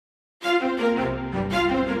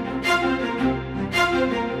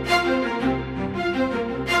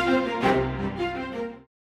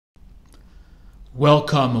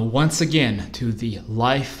Welcome once again to the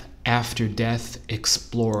Life After Death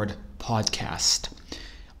Explored podcast.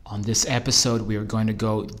 On this episode, we are going to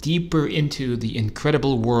go deeper into the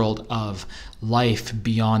incredible world of life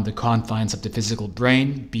beyond the confines of the physical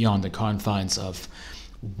brain, beyond the confines of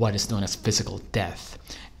what is known as physical death,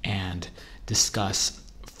 and discuss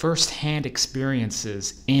first-hand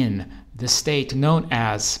experiences in the state known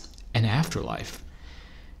as an afterlife.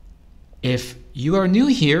 If you are new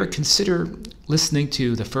here, consider listening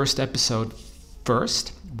to the first episode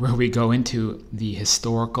first, where we go into the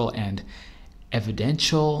historical and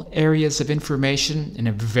evidential areas of information in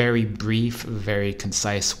a very brief, very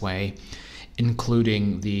concise way,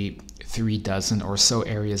 including the 36 or so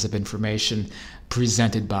areas of information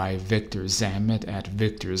presented by Victor Zammit at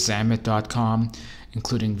victorzammit.com,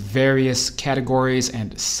 including various categories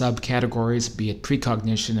and subcategories, be it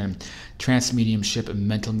precognition and transmediumship,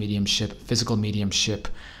 mental mediumship, physical mediumship,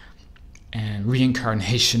 and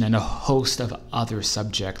reincarnation, and a host of other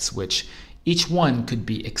subjects, which each one could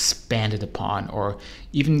be expanded upon or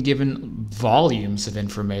even given volumes of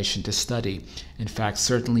information to study. In fact,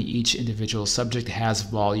 certainly each individual subject has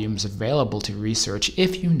volumes available to research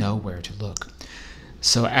if you know where to look.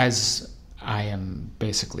 So as I am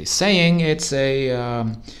basically saying, it's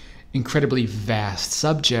a incredibly vast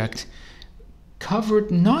subject covered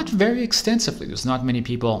not very extensively. There's not many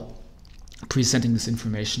people presenting this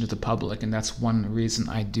information to the public, and that's one reason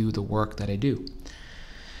I do the work that I do.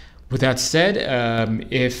 With that said,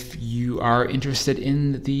 if you are interested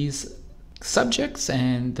in these subjects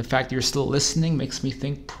and the fact that you're still listening makes me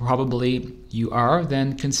think probably you are,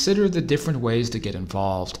 then consider the different ways to get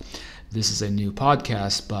involved. This is a new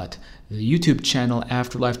podcast, but the YouTube channel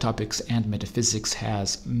Afterlife Topics and Metaphysics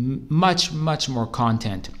has much more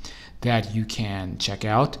content that you can check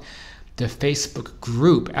out. The Facebook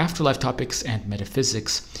group Afterlife Topics and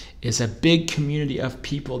Metaphysics is a big community of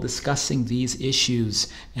people discussing these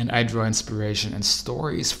issues, and I draw inspiration and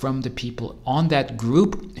stories from the people on that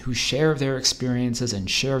group who share their experiences and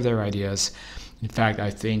share their ideas. In fact,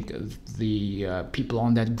 I think the people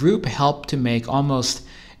on that group help to make almost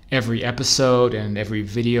every episode and every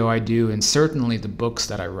video I do, and certainly the books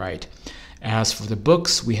that I write. As for the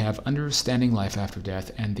books, we have Understanding Life After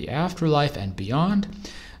Death and The Afterlife and Beyond.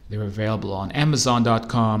 They're available on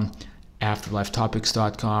Amazon.com,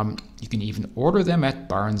 AfterlifeTopics.com. You can even order them at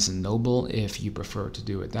Barnes & Noble if you prefer to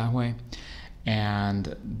do it that way.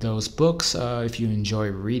 And those books, if you enjoy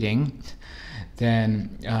reading,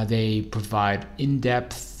 then they provide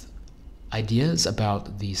in-depth ideas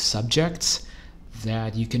about these subjects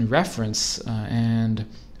that you can reference and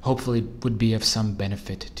hopefully would be of some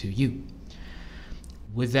benefit to you.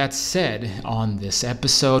 With that said, on this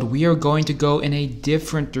episode, we are going to go in a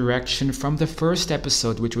different direction from the first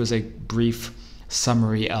episode, which was a brief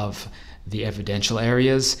summary of the evidential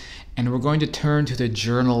areas, and we're going to turn to the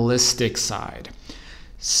journalistic side.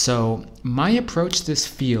 So my approach to this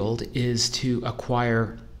field is to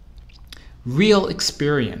acquire real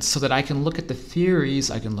experience so that I can look at the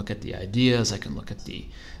theories, I can look at the ideas, I can look at the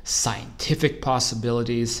scientific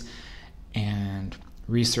possibilities and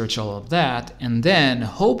research all of that, and then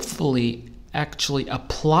hopefully actually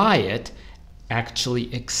apply it,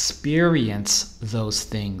 actually experience those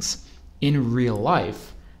things in real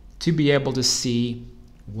life to be able to see,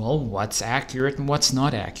 well, what's accurate and what's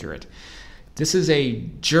not accurate. This is a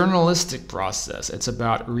journalistic process. It's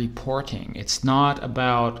about reporting. It's not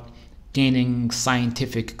about gaining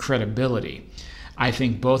scientific credibility. I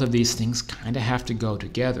think both of these things kind of have to go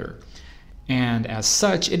together. And as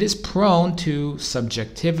such, it is prone to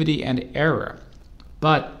subjectivity and error.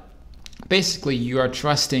 But basically, you are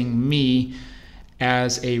trusting me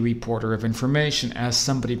as a reporter of information, as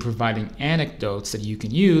somebody providing anecdotes that you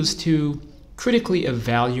can use to critically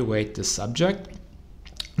evaluate the subject,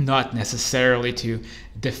 not necessarily to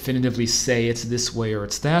definitively say it's this way or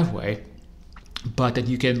it's that way, but that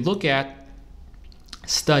you can look at,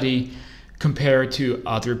 study, compare to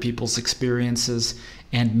other people's experiences,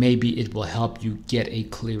 and maybe it will help you get a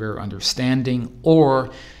clearer understanding. Or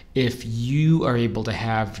if you are able to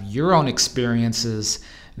have your own experiences,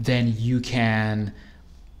 then you can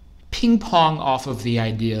ping pong off of the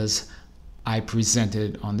ideas I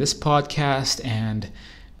presented on this podcast, and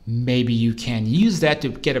maybe you can use that to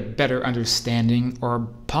get a better understanding, or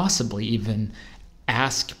possibly even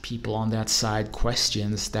ask people on that side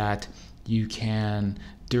questions that you can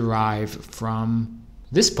derive from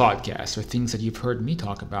this podcast or things that you've heard me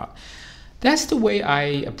talk about. That's the way I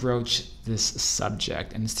approach this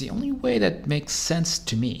subject, and it's the only way that makes sense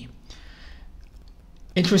to me.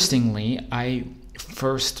 Interestingly, I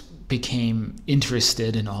first became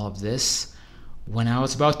interested in all of this when I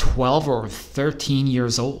was about 12 or 13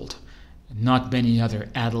 years old. Not many other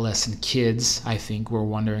adolescent kids, I think, were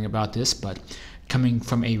wondering about this, but coming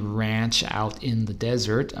from a ranch out in the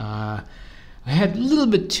desert, I had a little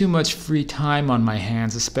bit too much free time on my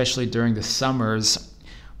hands, especially during the summers,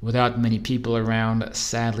 without many people around.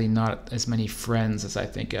 Sadly, not as many friends as I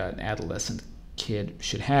think an adolescent kid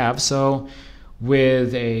should have. So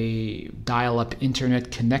with a dial-up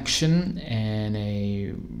internet connection and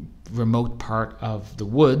a remote part of the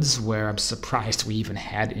woods where I'm surprised we even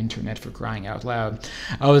had internet, for crying out loud,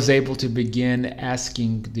 I was able to begin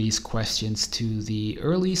asking these questions to the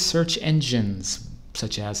early search engines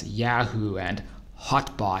such as Yahoo and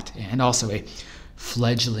Hotbot, and also a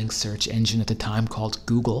fledgling search engine at the time called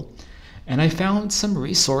Google. And I found some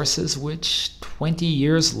resources which 20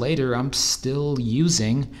 years later I'm still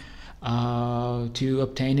using to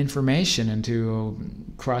obtain information and to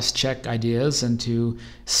cross-check ideas and to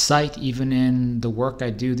cite even in the work I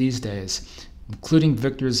do these days, including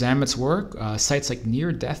Victor Zamet's work, sites like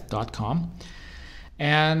neardeath.com.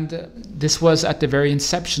 And this was at the very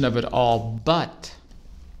inception of it all, but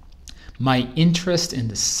my interest in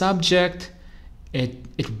the subject, it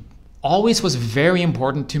always was very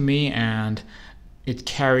important to me, and it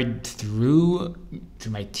carried through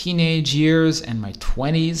my teenage years and my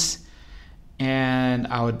 20s. And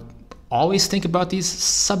I would always think about these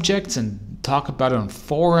subjects and talk about it on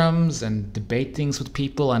forums and debate things with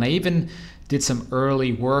people. And I even did some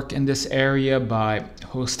early work in this area by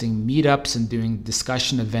hosting meetups and doing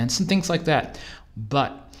discussion events and things like that.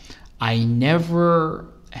 But I never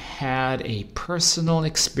had a personal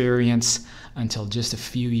experience until just a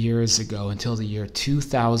few years ago, until the year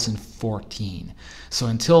 2014. So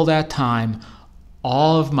until that time,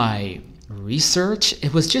 all of my research,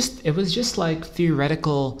 it was just like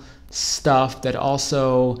theoretical stuff that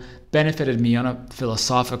also benefited me on a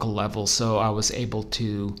philosophical level. So I was able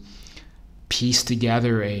to piece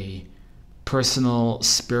together a personal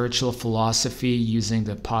spiritual philosophy using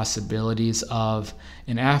the possibilities of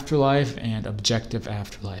an afterlife and objective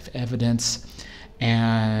afterlife evidence.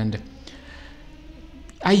 And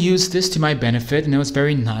I used this to my benefit, and it was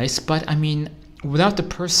very nice. But I mean, without the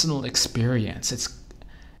personal experience, it's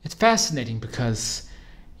fascinating because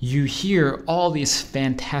you hear all these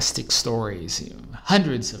fantastic stories,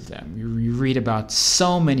 hundreds of them. You read about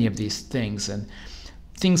so many of these things and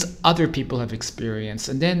things other people have experienced.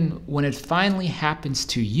 And then when it finally happens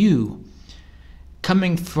to you,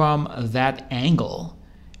 coming from that angle,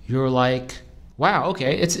 you're like, wow,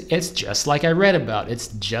 okay, it's just like I read about. It's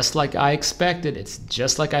just like I expected. It's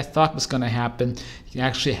just like I thought was going to happen. You can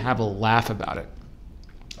actually have a laugh about it.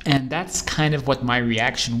 And that's kind of what my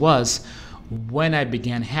reaction was when I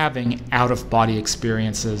began having out-of-body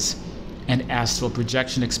experiences and astral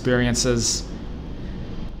projection experiences.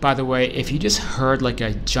 By the way, if you just heard like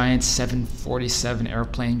a giant 747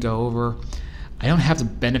 airplane go over, I don't have the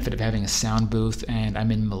benefit of having a sound booth, and I'm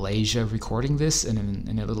in Malaysia recording this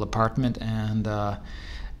in a little apartment, and for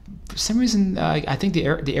some reason, I think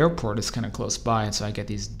the airport is kind of close by, and so I get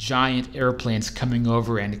these giant airplanes coming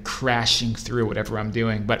over and crashing through whatever I'm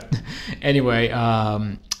doing. But anyway,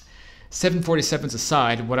 747s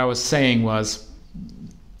aside, what I was saying was,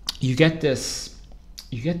 you get this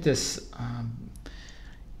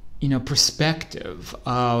perspective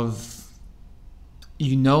of,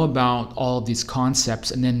 about all of these concepts,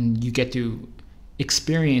 and then you get to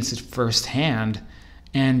experience it firsthand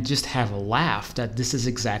and just have a laugh that this is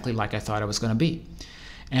exactly like I thought it was going to be.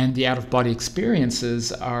 And the out-of-body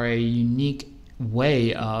experiences are a unique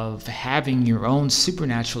way of having your own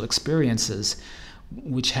supernatural experiences,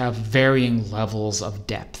 which have varying levels of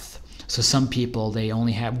depth. So some people, they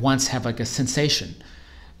only have like a sensation.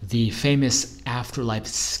 The famous afterlife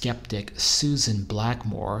skeptic Susan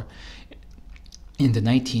Blackmore in the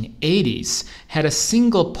 1980s had a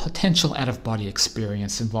single potential out-of-body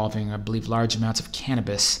experience involving, I believe, large amounts of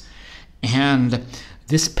cannabis. And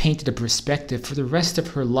this painted a perspective for the rest of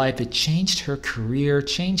her life. It changed her career,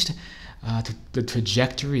 changed the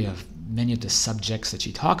trajectory of many of the subjects that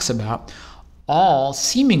she talks about, all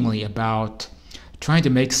seemingly about trying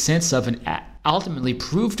to make sense of and ultimately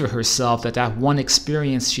prove to herself that that one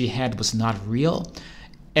experience she had was not real.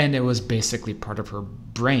 And it was basically part of her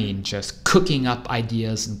brain just cooking up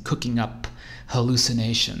ideas and cooking up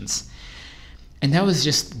hallucinations. And that was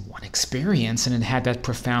just one experience, and it had that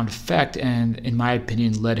profound effect, and in my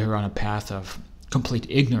opinion led her on a path of complete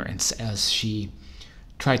ignorance as she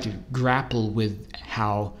tried to grapple with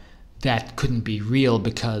how that couldn't be real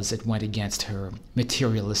because it went against her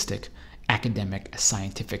materialistic academic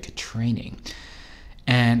scientific training.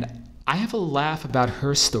 And I have a laugh about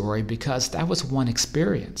her story because that was one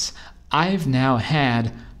experience. I've now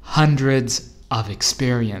had hundreds of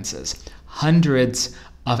experiences, hundreds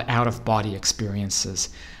of out-of-body experiences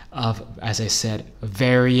of, as I said,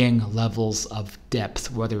 varying levels of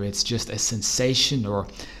depth, whether it's just a sensation or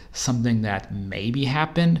something that maybe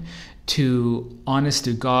happened, to honest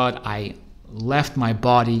to God, I left my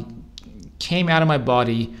body, came out of my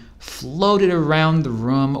body, floated around the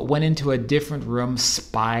room, went into a different room,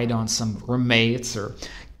 spied on some roommates or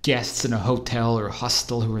guests in a hotel or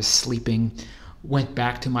hostel who were sleeping, went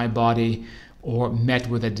back to my body, or met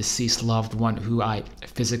with a deceased loved one who I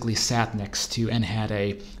physically sat next to and had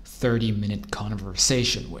a 30-minute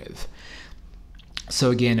conversation with.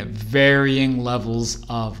 So again, varying levels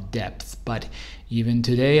of depth, but even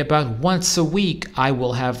today, about once a week, I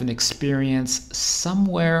will have an experience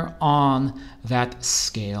somewhere on that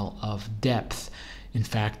scale of depth. In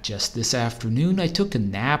fact, just this afternoon, I took a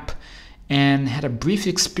nap and had a brief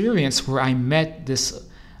experience where I met this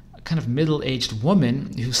kind of middle-aged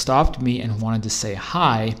woman who stopped me and wanted to say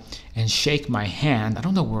hi and shake my hand. I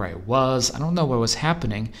don't know where I was. I don't know what was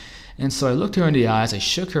happening. And so I looked her in the eyes, I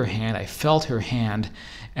shook her hand, I felt her hand,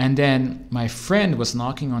 and then my friend was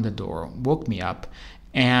knocking on the door, woke me up,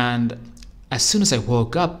 and as soon as I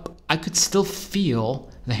woke up, I could still feel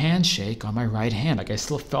the handshake on my right hand. Like I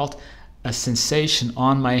still felt a sensation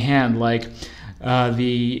on my hand, like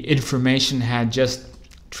the information had just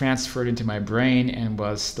transferred into my brain and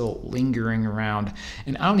was still lingering around.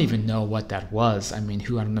 And I don't even know what that was. I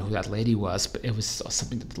don't know who that lady was, but it was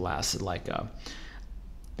something that lasted like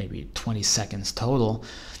maybe 20 seconds total.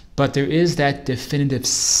 But there is that definitive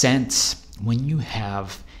sense when you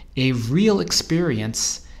have a real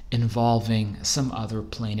experience involving some other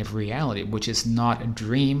plane of reality, which is not a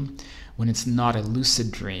dream, when it's not a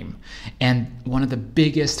lucid dream. And one of the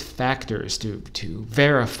biggest factors to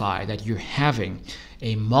verify that you're having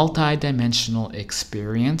a multidimensional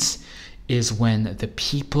experience is when the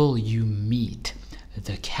people you meet,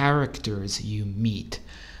 the characters you meet,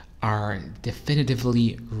 are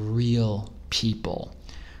definitively real people.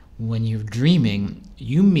 When you're dreaming,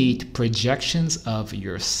 you meet projections of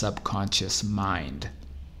your subconscious mind.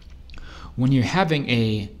 When you're having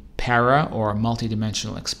a para or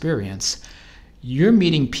multidimensional experience, you're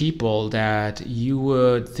meeting people that you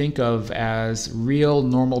would think of as real,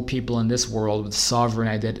 normal people in this world with sovereign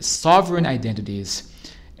identities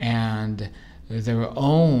and their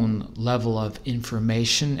own level of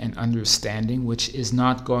information and understanding, which is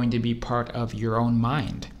not going to be part of your own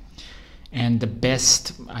mind. And the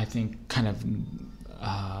best, I think, kind of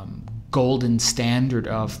golden standard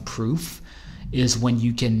of proof is when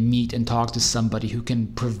you can meet and talk to somebody who can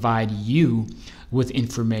provide you with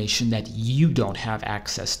information that you don't have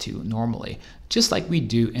access to normally, just like we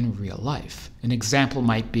do in real life. An example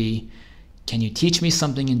might be, can you teach me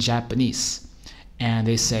something in Japanese? And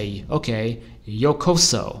they say, okay,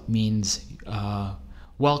 yokoso means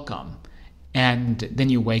welcome. And then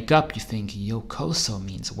you wake up, you think yokoso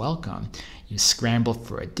means welcome. You scramble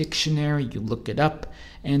for a dictionary, you look it up,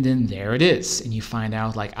 and then there it is. And you find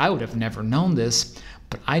out, like, I would have never known this,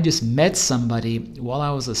 but I just met somebody while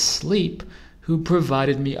I was asleep who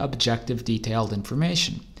provided me objective, detailed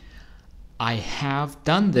information. I have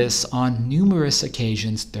done this on numerous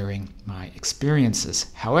occasions during my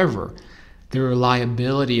experiences. However, the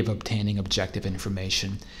reliability of obtaining objective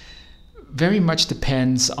information very much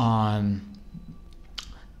depends on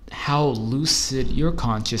how lucid your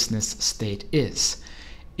consciousness state is.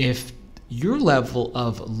 If your level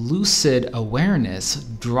of lucid awareness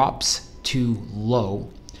drops too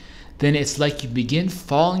low, then it's like you begin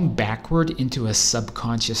falling backward into a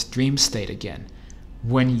subconscious dream state again.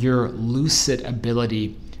 When your lucid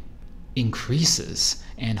ability increases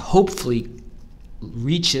and hopefully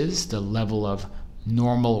reaches the level of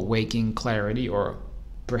normal waking clarity, or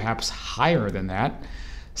perhaps higher than that,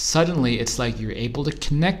 suddenly it's like you're able to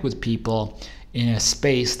connect with people in a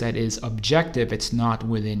space that is objective. It's not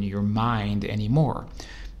within your mind anymore.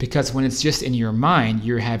 Because when it's just in your mind,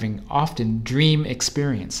 you're having often dream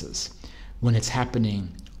experiences. When it's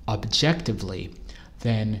happening objectively,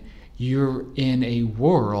 then you're in a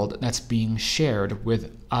world that's being shared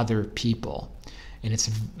with other people. And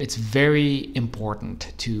it's very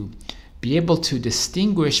important to be able to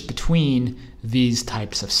distinguish between these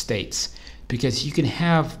types of states, because you can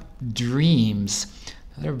have dreams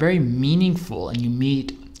that are very meaningful and you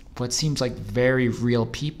meet what seems like very real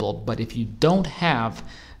people, but if you don't have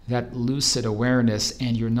that lucid awareness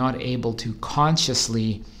and you're not able to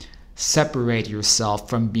consciously separate yourself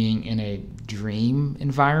from being in a dream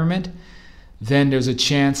environment, then there's a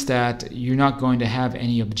chance that you're not going to have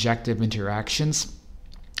any objective interactions.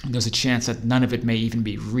 There's a chance that none of it may even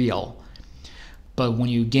be real. But when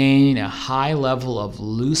you gain a high level of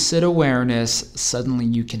lucid awareness, suddenly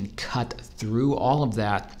you can cut through all of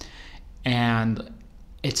that. And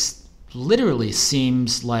it's literally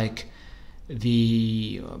seems like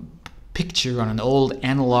the picture on an old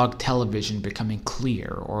analog television becoming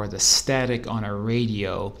clear, or the static on a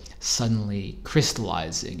radio suddenly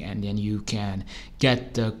crystallizing, and then you can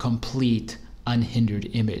get the complete unhindered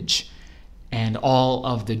image and all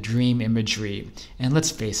of the dream imagery. And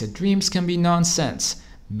let's face it, dreams can be nonsense.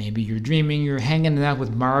 Maybe you're dreaming you're hanging out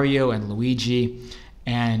with Mario and Luigi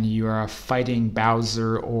and you're fighting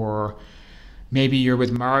Bowser, or maybe you're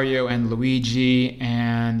with Mario and Luigi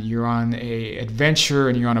and you're on a adventure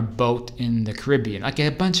and you're on a boat in the Caribbean. Like a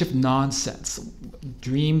bunch of nonsense.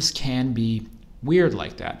 Dreams can be weird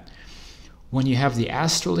like that. When you have the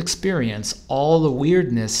astral experience, all the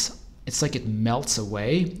weirdness, it's like it melts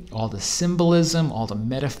away. All the symbolism, all the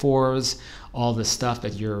metaphors, all the stuff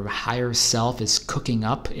that your higher self is cooking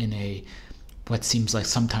up in a what seems like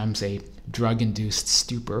sometimes a drug-induced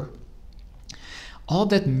stupor. All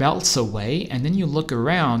that melts away, and then you look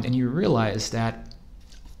around and you realize that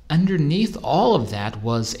underneath all of that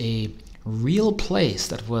was a real place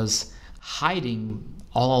that was hiding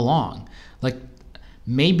all along. Like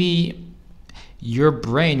maybe your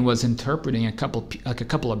brain was interpreting a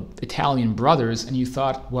couple of Italian brothers, and you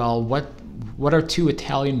thought, well, what are two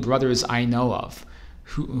Italian brothers I know of?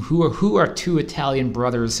 Who are two Italian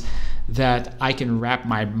brothers that I can wrap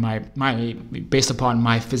my based upon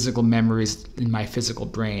my physical memories in my physical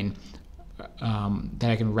brain, that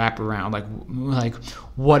I can wrap around? Like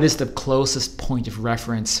what is the closest point of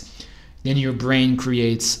reference? Then your brain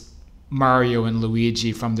creates Mario and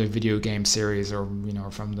Luigi from the video game series, or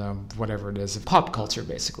from the whatever it is, pop culture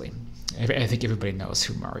basically. I think everybody knows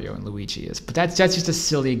who Mario and Luigi is, but that's just a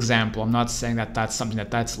silly example. I'm not saying that that's something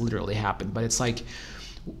that's literally happened, but it's like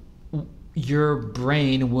your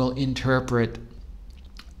brain will interpret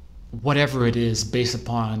whatever it is based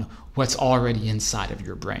upon what's already inside of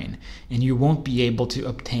your brain, and you won't be able to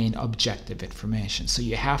obtain objective information. So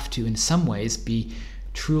you have to, in some ways, be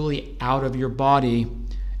truly out of your body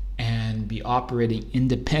and be operating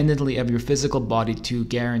independently of your physical body to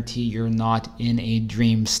guarantee you're not in a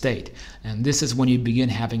dream state. And this is when you begin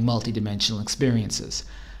having multidimensional experiences.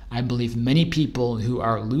 I believe many people who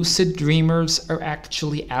are lucid dreamers are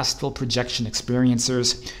actually astral projection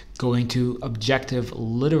experiencers going to objective,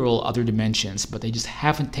 literal other dimensions, but they just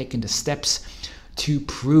haven't taken the steps to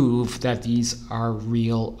prove that these are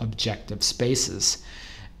real objective spaces.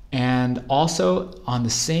 And also, on the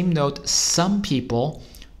same note, some people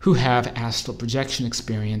who have astral projection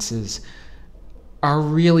experiences are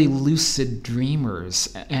really lucid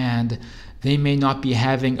dreamers, and they may not be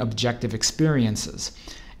having objective experiences.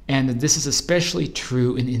 And this is especially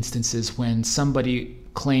true in instances when somebody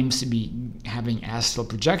claims to be having astral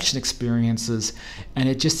projection experiences and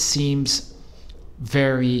it just seems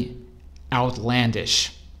very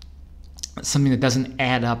outlandish, something that doesn't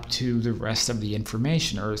add up to the rest of the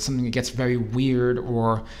information, or something that gets very weird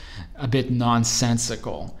or a bit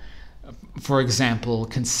nonsensical. For example,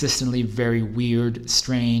 consistently very weird,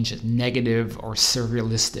 strange, negative, or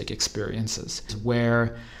surrealistic experiences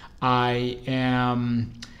where I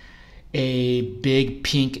am a big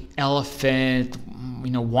pink elephant,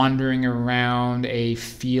 wandering around a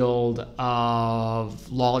field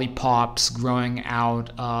of lollipops growing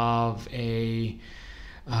out of a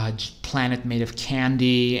planet made of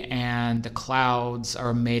candy, and the clouds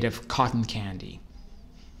are made of cotton candy.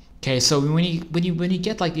 Okay, so when you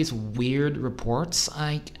get like these weird reports,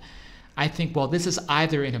 I think, well, this is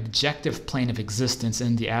either an objective plane of existence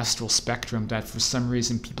in the astral spectrum that for some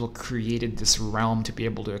reason people created this realm to be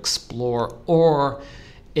able to explore, or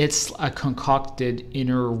it's a concocted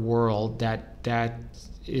inner world that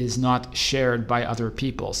is not shared by other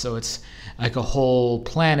people. So it's like a whole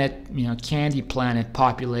planet, candy planet,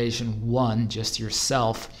 population 1, just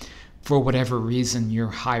yourself. For whatever reason, your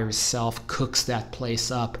higher self cooks that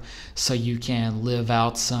place up so you can live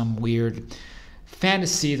out some weird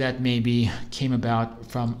fantasy that maybe came about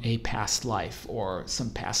from a past life or some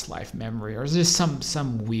past life memory, or just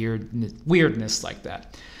some weirdness like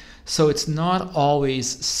that. So it's not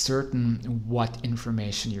always certain what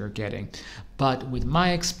information you're getting. But with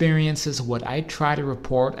my experiences, what I try to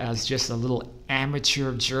report as just a little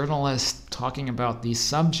amateur journalist talking about these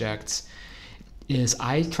subjects is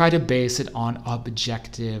I try to base it on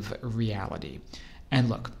objective reality. And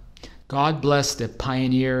look, God bless the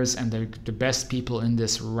pioneers and the best people in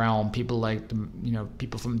this realm. People like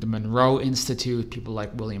people from the Monroe Institute, people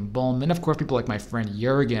like William Bullman, of course people like my friend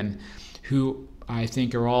Jurgen, who I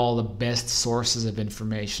think are all the best sources of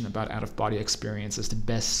information about out-of-body experiences, the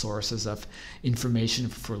best sources of information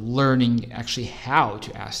for learning actually how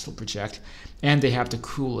to astral project, and they have the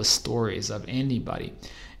coolest stories of anybody.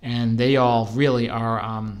 And they all really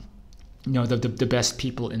are the best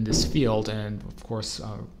people in this field. And of course,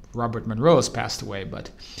 Robert Monroe has passed away, but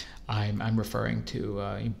I'm referring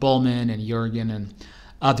to Bullman and Jürgen and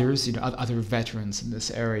others, other veterans in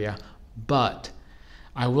this area. But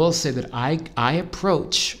I will say that I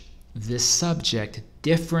approach this subject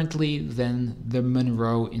differently than the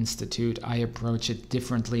Monroe Institute. I approach it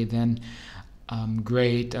differently than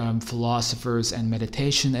great philosophers and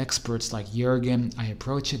meditation experts like Jürgen. I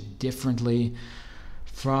approach it differently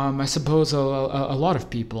from, I suppose, a lot of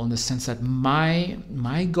people, in the sense that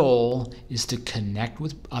my goal is to connect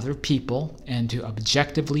with other people and to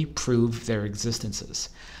objectively prove their existences.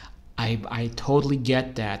 I totally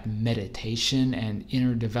get that meditation and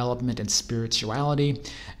inner development and spirituality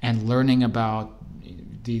and learning about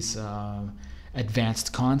these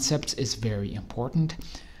advanced concepts is very important.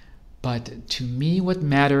 But to me, what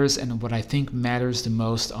matters, and what I think matters the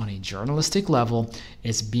most on a journalistic level,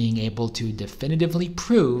 is being able to definitively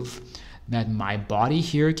prove that my body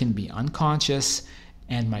here can be unconscious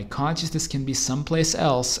and my consciousness can be someplace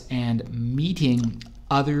else, and meeting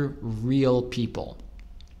other real people.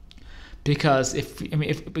 Because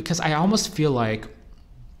because I almost feel like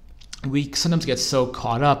we sometimes get so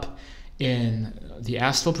caught up in the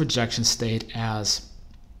astral projection state as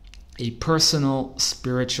a personal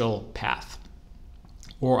spiritual path,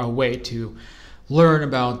 or a way to learn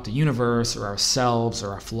about the universe or ourselves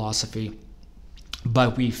or our philosophy,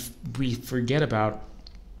 but we forget about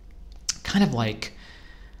kind of like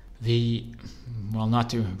not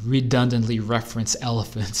to redundantly reference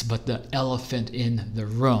elephants, but the elephant in the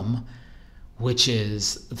room, which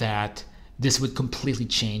is that this would completely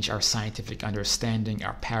change our scientific understanding,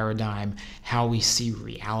 our paradigm, how we see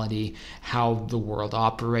reality, how the world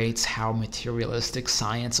operates, how materialistic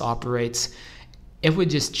science operates. It would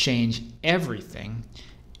just change everything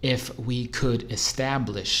if we could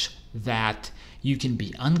establish that you can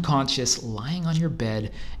be unconscious, lying on your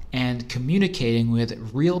bed, and communicating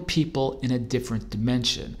with real people in a different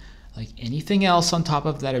dimension. Like anything else on top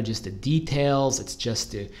of that are just the details. It's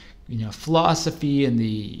just the philosophy and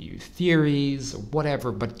the theories or whatever,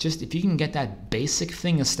 but just if you can get that basic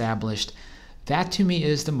thing established, that to me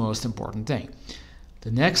is the most important thing.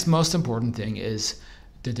 The next most important thing is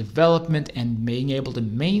the development and being able to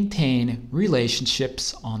maintain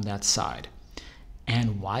relationships on that side.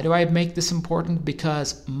 And why do I make this important?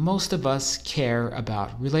 Because most of us care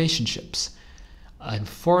about relationships.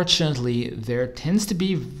 Unfortunately, there tends to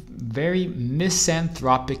be very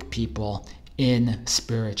misanthropic people in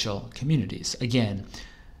spiritual communities. Again,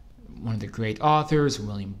 one of the great authors,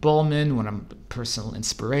 William Bullman, one of my personal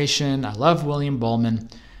inspiration. I love William Bullman,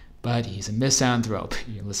 but he's a misanthrope.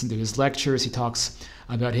 You listen to his lectures, he talks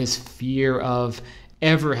about his fear of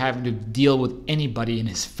ever having to deal with anybody in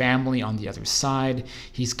his family on the other side.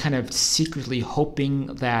 He's kind of secretly hoping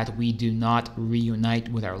that we do not reunite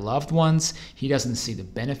with our loved ones. He doesn't see the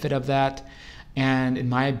benefit of that. And in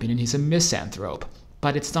my opinion, he's a misanthrope.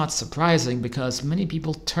 But it's not surprising, because many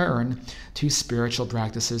people turn to spiritual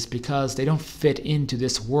practices because they don't fit into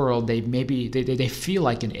this world. They feel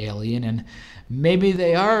like an alien, and maybe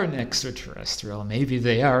they are an extraterrestrial. Maybe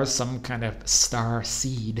they are some kind of star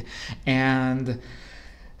seed. And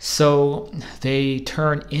so they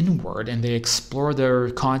turn inward and they explore their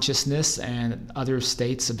consciousness and other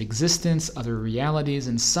states of existence, other realities,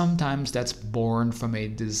 and sometimes that's born from a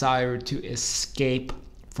desire to escape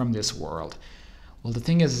from this world. Well, the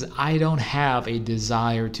thing is, I don't have a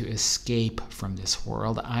desire to escape from this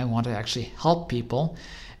world. I want to actually help people,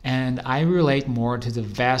 and I relate more to the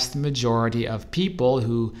vast majority of people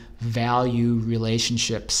who value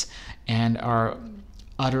relationships and are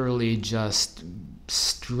utterly just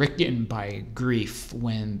stricken by grief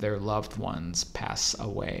when their loved ones pass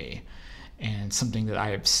away, and something that I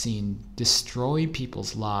have seen destroy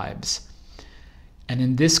people's lives. And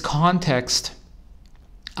in this context,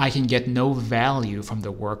 I can get no value from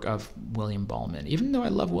the work of William Bullman, even though I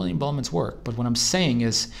love William Bullman's work. But what I'm saying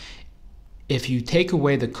is, if you take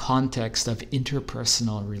away the context of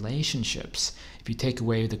interpersonal relationships, if you take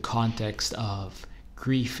away the context of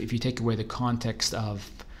grief, if you take away the context of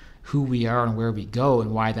who we are and where we go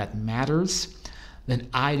and why that matters, then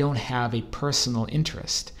I don't have a personal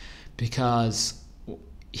interest. Because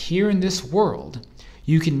here in this world,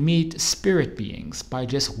 you can meet spirit beings by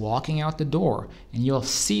just walking out the door, and you'll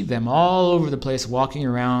see them all over the place walking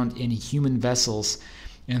around in human vessels,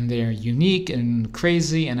 and they're unique and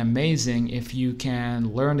crazy and amazing if you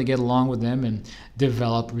can learn to get along with them and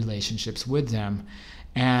develop relationships with them.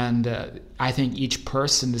 And I think each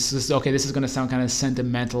person, this is going to sound kind of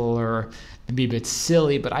sentimental or maybe a bit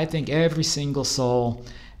silly, but I think every single soul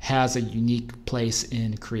has a unique place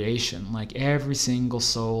in creation. Like every single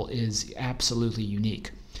soul is absolutely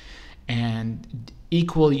unique and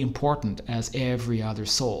equally important as every other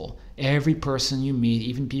soul. Every person you meet,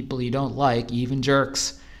 even people you don't like, even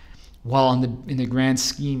jerks, while in the grand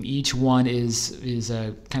scheme, each one is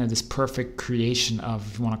a kind of this perfect creation of,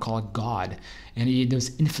 if you want to call it, God. And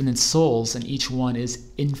there's infinite souls, and each one is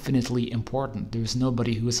infinitely important. There's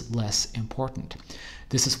nobody who is less important.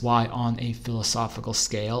 This is why, on a philosophical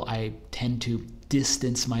scale, I tend to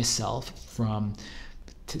distance myself from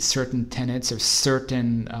certain tenets or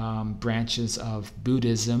certain branches of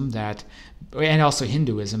Buddhism and also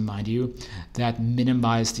Hinduism, mind you, that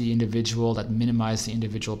minimize the individual, that minimize the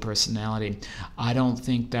individual personality. I don't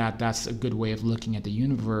think that that's a good way of looking at the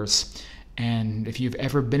universe. And if you've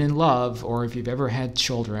ever been in love, or if you've ever had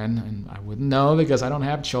children, and I wouldn't know because I don't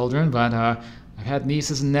have children, but I've had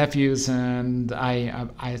nieces and nephews, and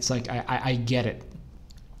I get it.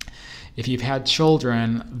 If you've had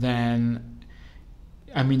children, then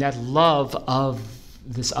that love of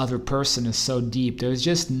this other person is so deep. There's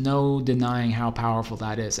just no denying how powerful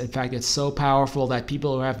that is. In fact, it's so powerful that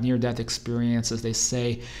people who have near-death experiences, they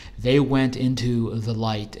say they went into the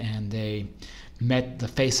light and they met the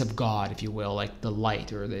face of God, if you will, like the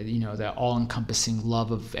light, or the all-encompassing love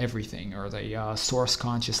of everything, or the source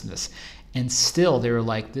consciousness. And still they were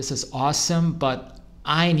like, this is awesome, but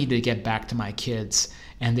I need to get back to my kids.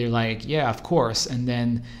 And they're like, yeah, of course. And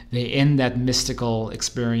then they end that mystical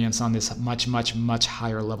experience on this much, much, much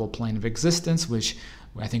higher level plane of existence, which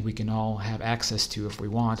I think we can all have access to if we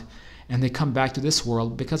want. And they come back to this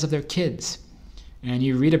world because of their kids. And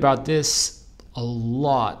you read about this a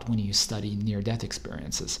lot when you study near-death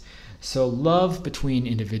experiences. So love between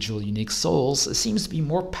individual unique souls seems to be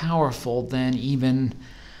more powerful than even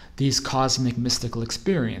these cosmic mystical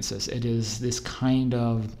experiences. It is this kind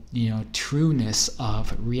of, trueness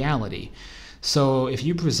of reality. So if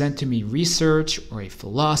you present to me research or a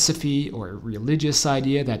philosophy or a religious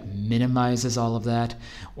idea that minimizes all of that,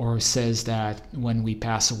 or says that when we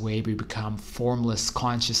pass away we become formless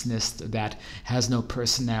consciousness that has no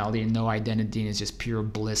personality and no identity and is just pure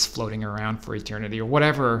bliss floating around for eternity, or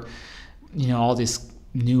whatever, all these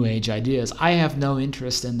New Age ideas, I have no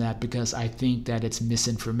interest in that, because I think that it's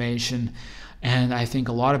misinformation. And I think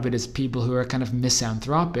a lot of it is people who are kind of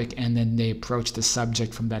misanthropic, and then they approach the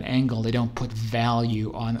subject from that angle. They don't put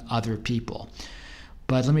value on other people.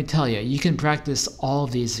 But let me tell you, you can practice all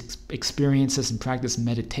of these experiences and practice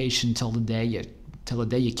meditation till the day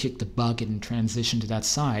you kick the bucket and transition to that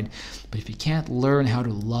side. But if you can't learn how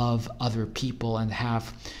to love other people and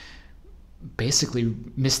have basically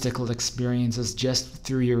mystical experiences just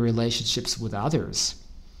through your relationships with others,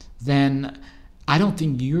 then I don't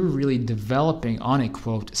think you're really developing on a,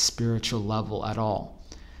 quote, spiritual level at all.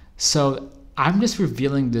 So I'm just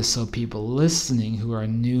revealing this so people listening who are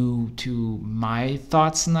new to my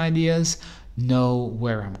thoughts and ideas know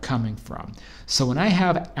where I'm coming from. So when I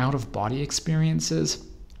have out-of-body experiences,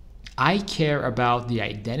 I care about the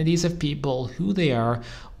identities of people, who they are,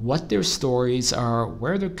 what their stories are,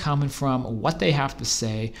 where they're coming from, what they have to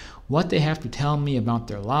say, what they have to tell me about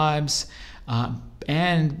their lives,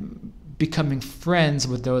 and becoming friends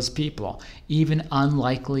with those people. Even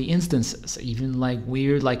unlikely instances, even like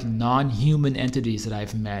weird, like non-human entities that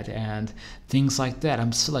I've met and things like that.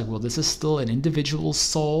 I'm still like, well, this is still an individual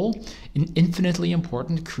soul, infinitely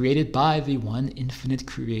important, created by the one infinite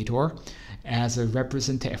creator, as a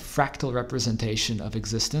fractal representation of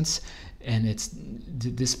existence, and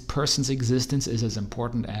this person's existence is as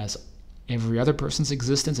important as every other person's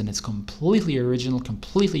existence, and it's completely original,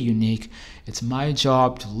 completely unique. It's my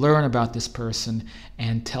job to learn about this person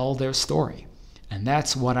and tell their story. And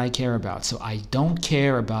that's what I care about. So I don't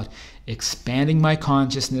care about expanding my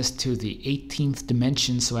consciousness to the 18th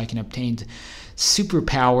dimension so I can obtain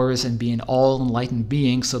superpowers and be an all-enlightened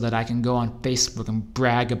being, so that I can go on Facebook and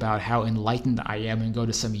brag about how enlightened I am and go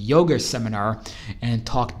to some yoga seminar and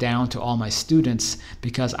talk down to all my students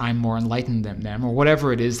because I'm more enlightened than them, or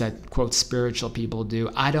whatever it is that, quote, spiritual people do.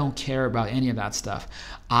 I don't care about any of that stuff.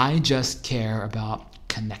 I just care about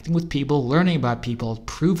connecting with people, learning about people,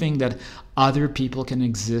 proving that other people can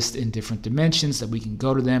exist in different dimensions, that we can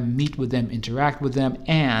go to them, meet with them, interact with them,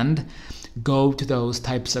 and go to those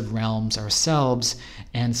types of realms ourselves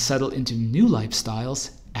and settle into new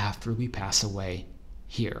lifestyles after we pass away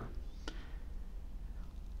here.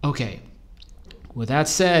 Okay, With that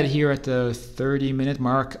said, here at the 30-minute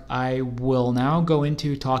mark, I will now go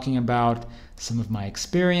into talking about some of my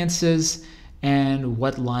experiences and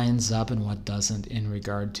what lines up and what doesn't in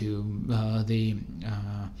regard to the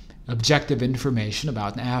objective information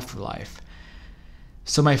about an afterlife.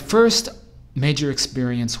 So my first major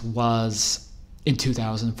experience was in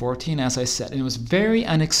 2014, as I said, and it was very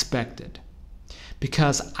unexpected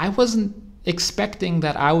because I wasn't expecting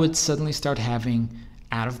that I would suddenly start having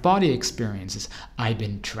out-of-body experiences. I've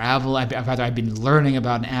been learning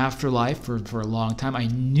about an afterlife for a long time. I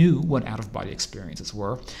knew what out-of-body experiences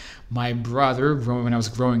were. My brother, when I was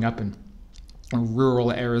growing up in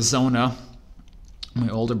rural Arizona, my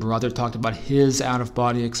older brother talked about his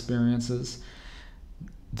out-of-body experiences.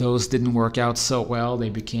 Those didn't work out so well. They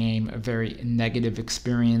became very negative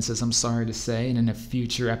experiences, I'm sorry to say. And in a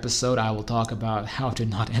future episode, I will talk about how to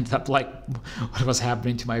not end up like what was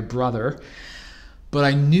happening to my brother. But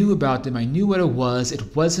I knew about them. I knew what it was.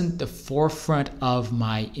 It wasn't the forefront of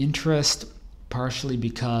my interest, partially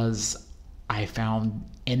because I found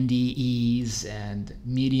NDEs and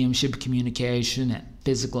mediumship communication and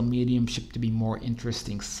physical mediumship to be more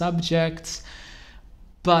interesting subjects.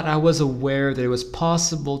 But I was aware that it was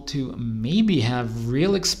possible to maybe have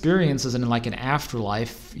real experiences in like an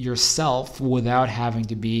afterlife yourself without having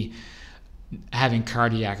to be having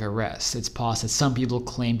cardiac arrest. It's possible. Some people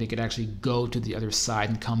claim they could actually go to the other side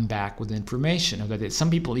and come back with information. Or that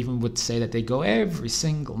some people even would say that they go every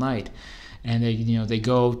single night, and they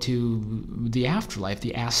go to the afterlife,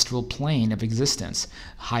 the astral plane of existence,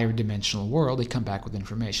 higher dimensional world. They come back with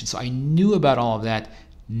information. So I knew about all of that.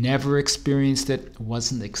 Never experienced it.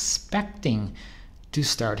 Wasn't expecting to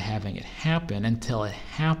start having it happen until it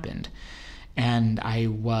happened, and I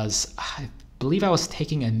believe I was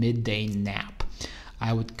taking a midday nap.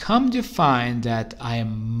 I would come to find that I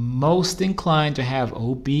am most inclined to have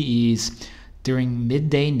OBEs during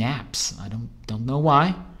midday naps. I don't know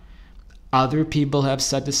why. Other people have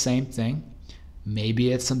said the same thing.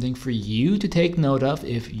 Maybe it's something for you to take note of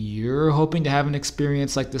if you're hoping to have an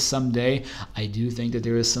experience like this someday. I do think that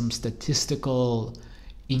there is some statistical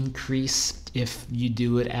increase if you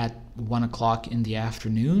do it at 1 o'clock in the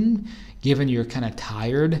afternoon, given you're kind of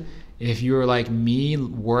tired. If you're like me,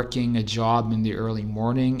 working a job in the early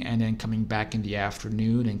morning and then coming back in the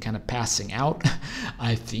afternoon and kind of passing out,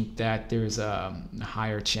 I think that there's a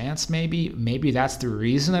higher chance maybe that's the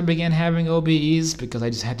reason I began having OBEs, because I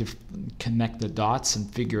just had to connect the dots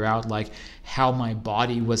and figure out like how my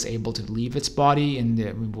body was able to leave its body in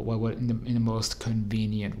the most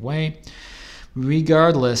convenient way.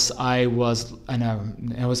 Regardless, I was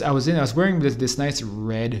wearing this nice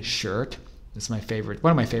red shirt. It's one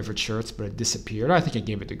of my favorite shirts, but it disappeared. I think I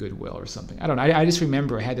gave it to Goodwill or something. I don't know. I just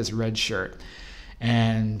remember I had this red shirt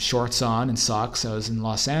and shorts on and socks. I was in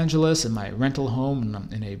Los Angeles in my rental home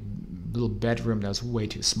in a little bedroom that was way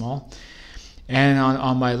too small. And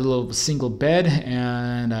on my little single bed,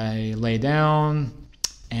 and I lay down,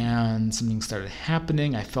 and something started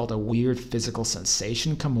happening. I felt a weird physical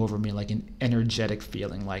sensation come over me, like an energetic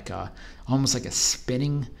feeling, like almost like a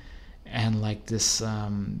spinning, and like this,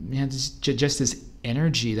 just this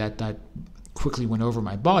energy that quickly went over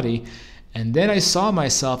my body. And then I saw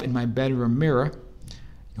myself in my bedroom mirror,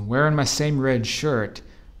 wearing my same red shirt,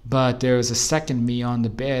 but there was a second me on the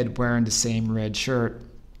bed wearing the same red shirt,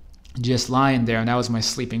 just lying there, and that was my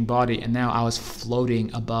sleeping body. And now I was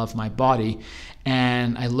floating above my body,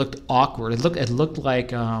 and I looked awkward. It looked like it looked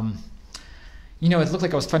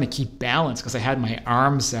like I was trying to keep balance because I had my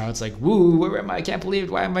arms out. It's like, woo, where am I? I can't believe it.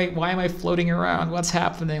 Why am I floating around? What's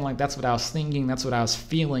happening? Like, that's what I was thinking. That's what I was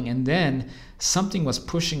feeling. And then something was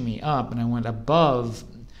pushing me up, and I went above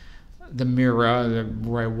the mirror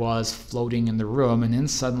where I was floating in the room. And then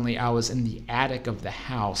suddenly I was in the attic of the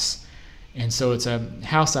house. And so it's a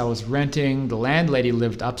house I was renting. The landlady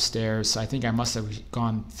lived upstairs, so I think I must have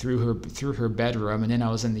gone through her bedroom. And then I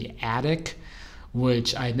was in the attic,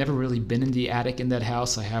 which I had never really been in the attic in that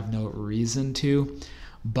house. I have no reason to.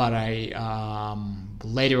 But I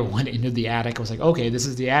later went into the attic. I was like, okay, this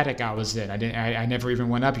is the attic I was in. I never even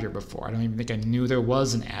went up here before. I don't even think I knew there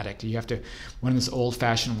was an attic. You have to, one of those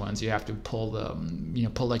old-fashioned ones. You have to pull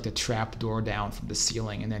like the trap door down from the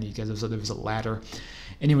ceiling, and then there was a ladder.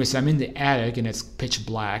 Anyway, so I'm in the attic and it's pitch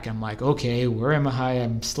black. I'm like, okay, where am I?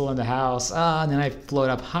 I'm still in the house. And then I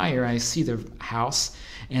float up higher. And I see the house,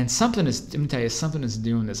 and let me tell you, something is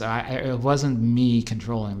doing this. It wasn't me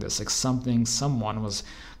controlling this. Like someone was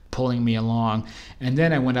pulling me along. And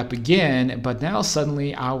then I went up again, but now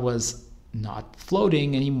suddenly I was not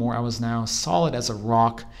floating anymore. I was now solid as a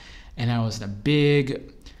rock, and I was in a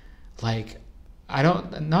big,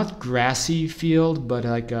 not grassy field, but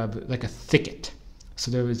like a thicket. So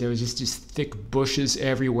there was just thick bushes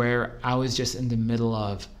everywhere. I was just in the middle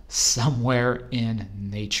of somewhere in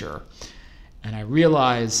nature. And I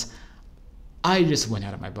realized I just went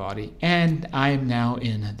out of my body, and I am now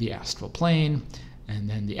in the astral plane. And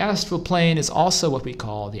then the astral plane is also what we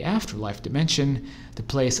call the afterlife dimension, the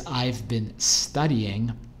place I've been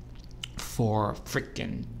studying for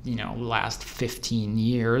freaking, last 15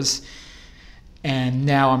 years. And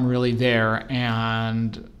now I'm really there,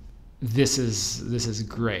 and this is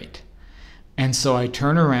great. And so I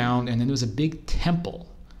turn around, and then there was a big temple.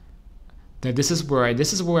 This is where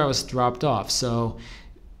I was dropped off. So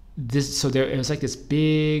it was like this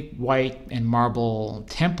big white and marble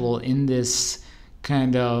temple in this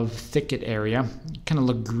kind of thicket area. Kind of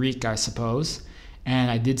looked Greek, I suppose. And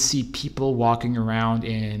I did see people walking around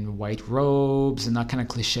in white robes and that kind of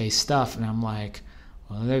cliche stuff. And I'm like,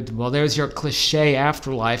 well, there's your cliche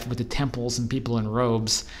afterlife with the temples and people in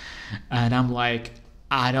robes. And I'm like,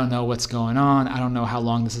 I don't know what's going on. I don't know how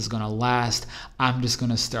long this is going to last. I'm just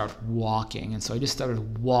going to start walking. And so I just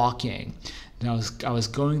started walking. And I was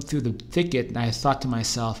going through the thicket, and I thought to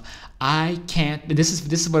myself, I can't. This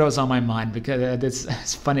is what was on my mind, because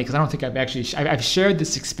it's funny, because I don't think I've shared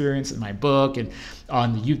this experience in my book and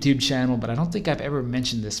on the YouTube channel, but I don't think I've ever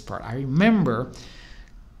mentioned this part. I remember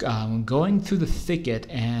going through the thicket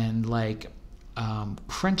and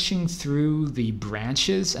crunching through the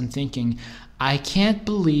branches and thinking, I can't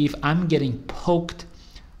believe I'm getting poked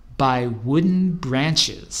by wooden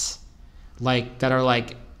branches that are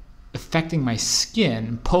affecting my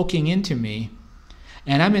skin, poking into me,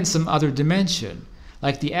 and I'm in some other dimension.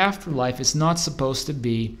 Like, the afterlife is not supposed to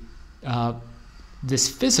be this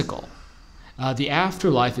physical. The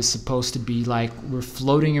afterlife is supposed to be like we're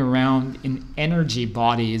floating around in energy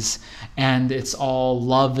bodies, and it's all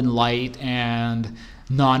love and light and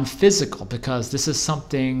non-physical, because this is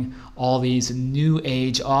something all these new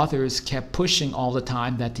age authors kept pushing all the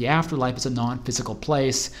time, that the afterlife is a non-physical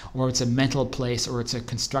place, or it's a mental place, or it's a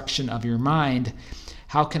construction of your mind.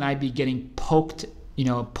 How can I be getting poked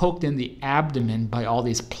in the abdomen by all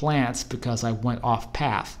these plants because I went off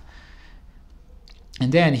path?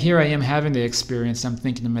 And then here I am having the experience. I'm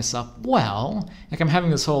thinking to myself, well, I'm having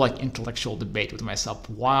this whole intellectual debate with myself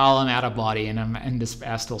while I'm out of body and I'm in this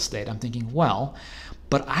astral state. I'm thinking, well,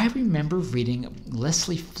 but I remember reading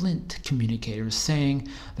Leslie Flint communicators saying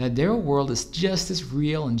that their world is just as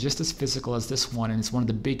real and just as physical as this one, and it's one of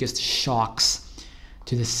the biggest shocks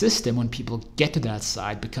to the system when people get to that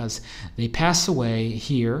side, because they pass away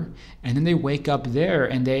here and then they wake up there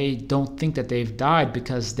and they don't think that they've died,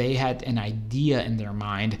 because they had an idea in their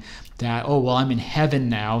mind that, oh, well, I'm in heaven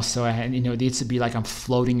now, so it needs to be like I'm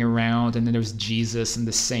floating around, and then there's Jesus and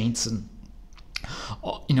the saints and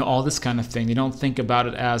all this kind of thing. They don't think about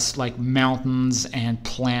it as like mountains and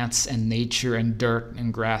plants and nature and dirt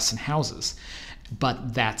and grass and houses.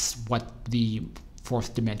 But that's what the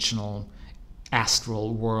fourth dimensional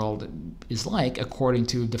astral world is like, according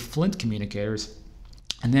to the Flint communicators.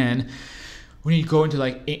 And then when you go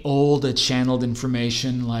into old channeled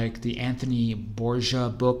information, like the Anthony Borgia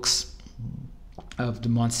books of the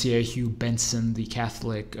Monsieur Hugh Benson, the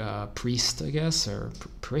Catholic priest, I guess, or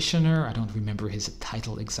parishioner. I don't remember his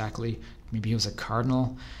title exactly. Maybe he was a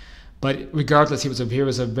cardinal. But regardless, he was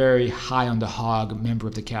a very high on the hog member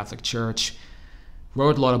of the Catholic Church.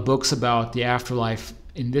 Wrote a lot of books about the afterlife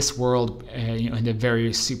in this world, in a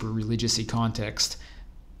very super religious-y context.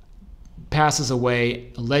 Passes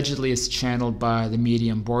away, allegedly is channeled by the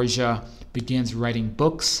medium Borgia, begins writing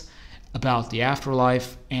books about the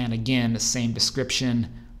afterlife, and again, the same description: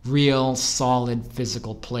 real, solid,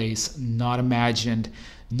 physical place, not imagined,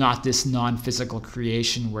 not this non-physical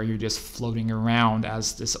creation where you're just floating around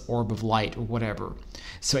as this orb of light or whatever.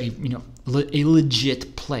 So a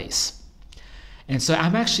legit place. And so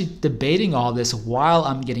I'm actually debating all this while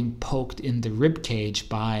I'm getting poked in the rib cage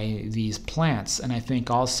by these plants. And I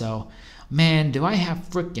think also, man, do I have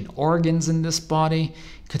freaking organs in this body?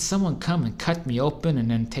 Could someone come and cut me open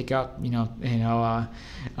and then take out,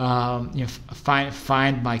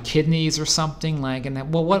 find my kidneys or something?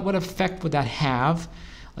 And what effect would that have?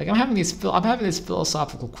 I'm having these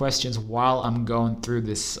philosophical questions while I'm going through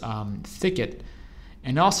this thicket,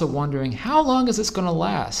 and also wondering, how long is this going to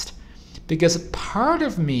last? Because part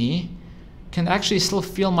of me can actually still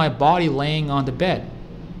feel my body laying on the bed.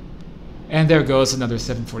 And there goes another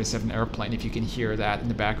 747 airplane, if you can hear that in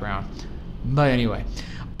the background. But anyway,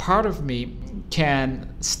 part of me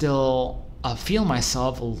can still feel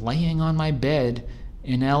myself laying on my bed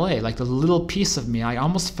in LA. Like the little piece of me, I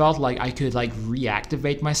almost felt like I could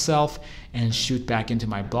reactivate myself and shoot back into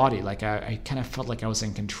my body. I kind of felt like I was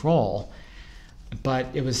in control. but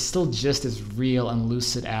it was still just as real and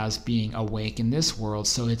lucid as being awake in this world.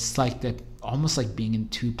 So it's like almost like being in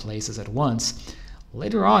two places at once.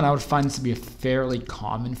 Later on, I would find this to be a fairly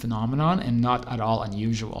common phenomenon and not at all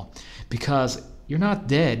unusual, because you're not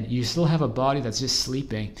dead. You still have a body that's just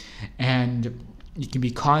sleeping, and you can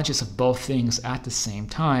be conscious of both things at the same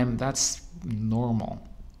time. That's normal.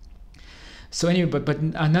 So anyway, but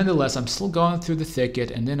nonetheless, I'm still going through the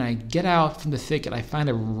thicket, and then I get out from the thicket. I find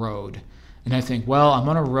a road, and I think, well, I'm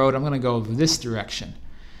on a road. I'm going to go this direction.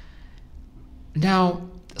 Now,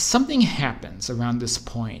 something happens around this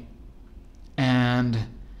point, and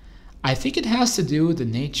I think it has to do with the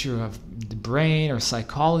nature of the brain or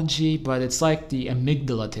psychology, but it's like the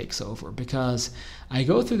amygdala takes over, because I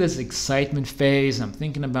go through this excitement phase, and I'm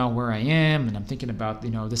thinking about where I am, and I'm thinking about,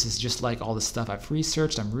 this is just like all the stuff I've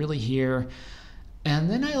researched. I'm really here. And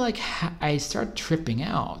then I start tripping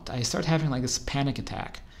out. I start having like this panic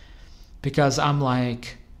attack, because I'm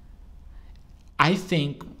like, I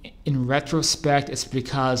think in retrospect, it's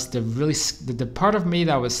because the part of me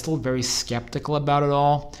that was still very skeptical about it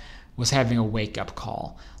all was having a wake-up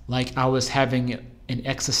call. Like I was having an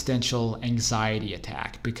existential anxiety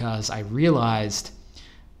attack, because I realized,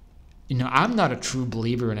 I'm not a true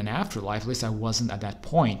believer in an afterlife. At least I wasn't at that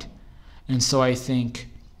point. And so I think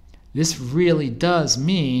this really does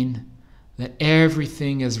mean that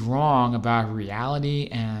everything is wrong about reality,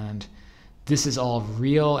 and this is all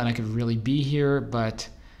real, and I could really be here.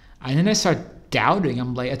 And then I start doubting.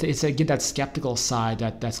 I'm like, it's again that skeptical side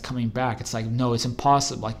that's coming back. It's like, no, it's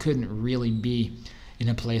impossible. I couldn't really be in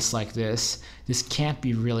a place like this. This can't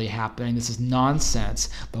be really happening. This is nonsense.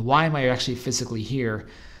 But why am I actually physically here?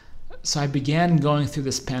 So I began going through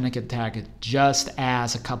this panic attack just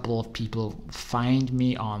as a couple of people find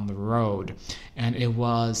me on the road. And it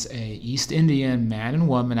was a East Indian man and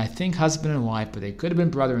woman, I think husband and wife, but they could have been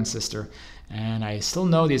brother and sister. And I still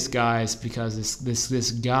know these guys because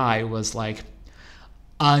this guy was like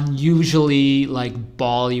unusually like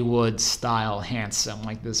Bollywood style handsome,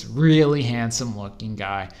 like this really handsome looking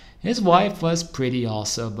guy. His wife was pretty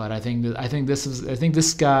also, but I think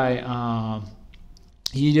this guy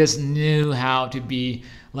he just knew how to be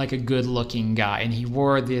like a good looking guy, and he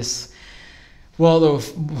wore this. Well,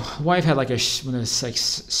 the wife had like one of those like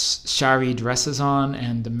sari dresses on,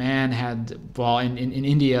 and the man had, well, in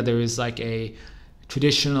India there is like a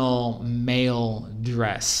traditional male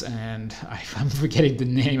dress, and I'm forgetting the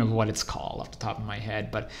name of what it's called off the top of my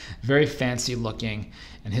head, but very fancy looking.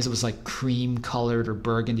 And his was like cream colored or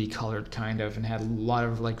burgundy colored kind of, and had a lot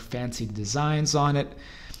of like fancy designs on it.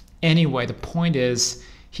 Anyway, the point is,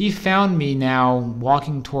 he found me now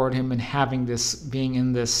walking toward him and having this, being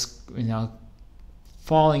in this,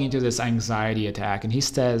 falling into this anxiety attack. And he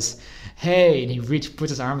says, hey, and he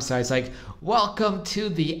puts his arm aside. It's like, welcome to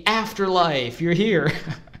the afterlife. You're here.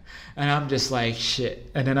 And I'm just like, shit.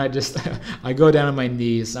 And then I go down on my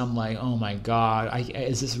knees. I'm like, oh my God,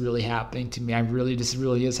 is this really happening to me? This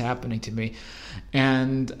really is happening to me.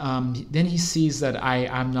 And then he sees that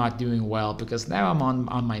I'm not doing well, because now I'm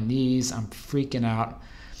on my knees. I'm freaking out.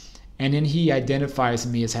 And then he identifies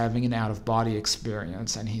me as having an out-of-body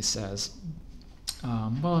experience. And he says,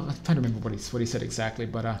 well, I'm trying to remember what he said exactly,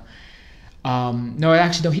 but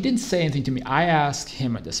no, he didn't say anything to me. I ask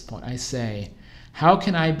him at this point, I say, how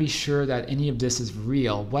can I be sure that any of this is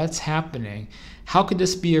real? What's happening? How could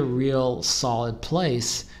this be a real solid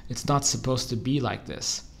place? It's not supposed to be like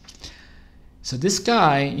this. So this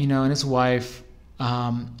guy, and his wife,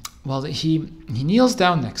 he kneels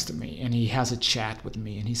down next to me, and he has a chat with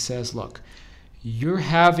me, and he says, look, you're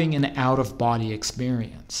having an out-of-body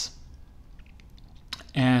experience.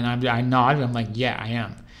 And I nodded. I'm like, yeah, I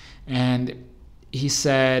am. And he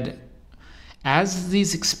said, as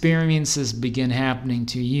these experiences begin happening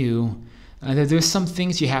to you, there's some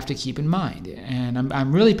things you have to keep in mind. And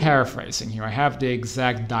I'm really paraphrasing here. I have the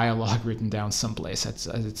exact dialogue written down someplace.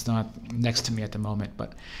 It's not next to me at the moment.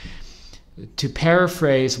 But to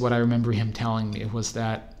paraphrase what I remember him telling me, it was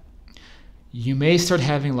that you may start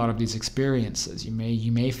having a lot of these experiences. You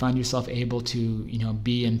may find yourself able to,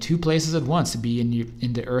 be in two places at once, to be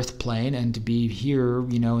in the earth plane and to be here,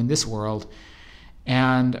 in this world.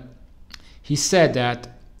 And he said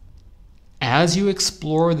that as you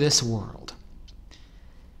explore this world,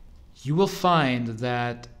 you will find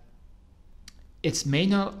that it may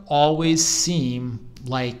not always seem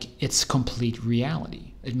like it's complete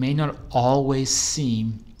reality. It may not always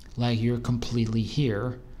seem like you're completely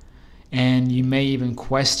here. And you may even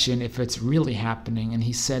question if it's really happening. And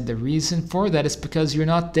he said the reason for that is because you're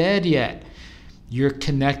not dead yet. You're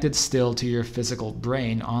connected still to your physical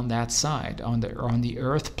brain on that side, on the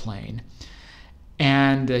earth plane.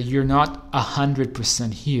 and you're not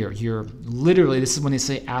 100% here. You're literally, this is when they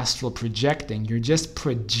say astral projecting, you're just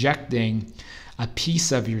projecting a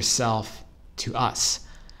piece of yourself to us.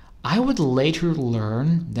 I would later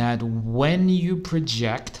learn that when you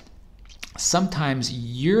project, sometimes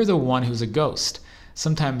you're the one who's a ghost.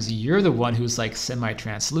 Sometimes you're the one who's like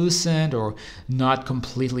semi-translucent or not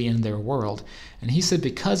completely in their world. And he said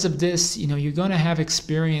because of this, you're going to have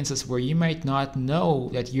experiences where you might not know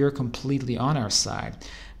that you're completely on our side.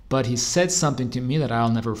 But he said something to me that I'll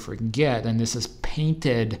never forget, and this has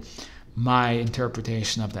painted my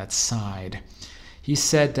interpretation of that side. He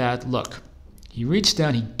said that, look, he reached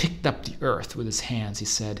down, he picked up the earth with his hands. He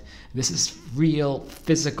said, this is real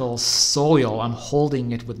physical soil. I'm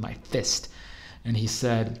holding it with my fist. And he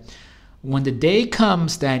said, when the day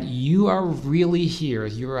comes that you are really here,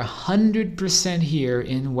 you're 100% here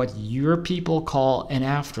in what your people call an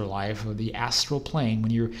afterlife or the astral plane, when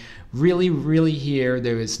you're really, really here,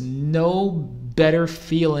 there is no better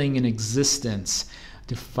feeling in existence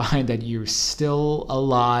to find that you're still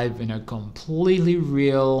alive in a completely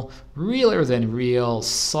real, realer than real,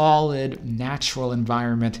 solid, natural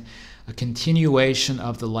environment, a continuation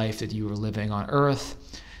of the life that you were living on Earth,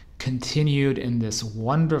 continued in this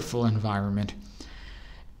wonderful environment.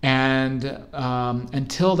 And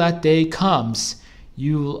until that day comes,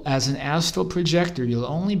 you, as an astral projector, you'll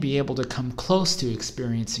only be able to come close to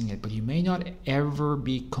experiencing it, but you may not ever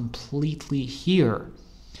be completely here.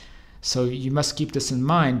 So you must keep this in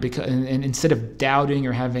mind, because, and instead of doubting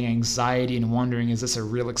or having anxiety and wondering, is this a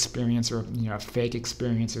real experience or a fake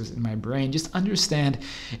experience or in my brain, just understand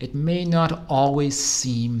it may not always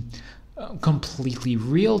seem completely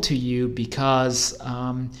real to you, because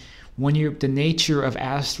when you're, the nature of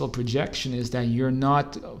astral projection is that you're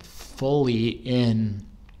not fully in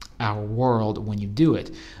our world when you do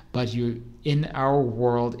it, but you're in our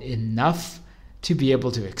world enough to be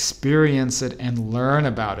able to experience it and learn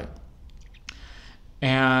about it.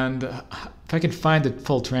 And if I could find the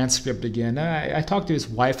full transcript again, I talked to his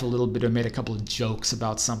wife a little bit and made a couple of jokes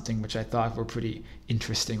about something which I thought were pretty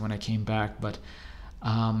interesting when I came back, but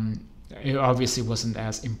it obviously wasn't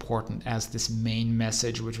as important as this main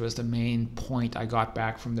message, which was the main point I got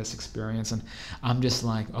back from this experience. And I'm just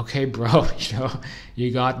like, okay, bro,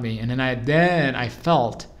 you got me. And then I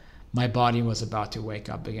felt my body was about to wake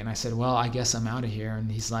up again. I said, well, I guess I'm out of here.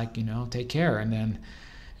 And he's like, take care. And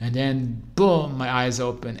then boom, my eyes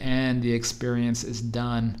open and the experience is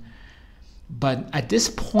done. But at this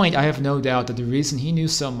point, I have no doubt that the reason he knew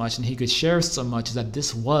so much and he could share so much is that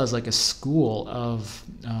this was like a school of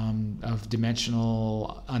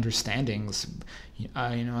dimensional understandings,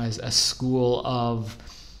 as a school of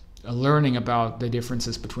learning about the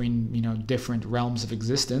differences between different realms of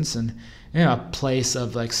existence, and a place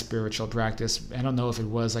of like spiritual practice. I don't know if it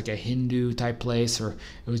was like a Hindu type place or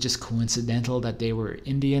it was just coincidental that they were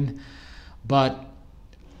Indian, but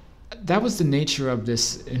that was the nature of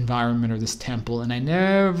this environment or this temple, and I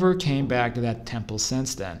never came back to that temple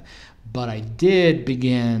since then. But I did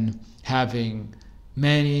begin having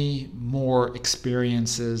many more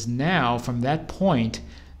experiences now from that point,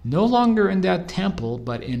 no longer in that temple,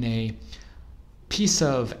 but in a piece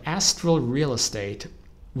of astral real estate,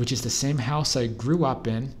 which is the same house I grew up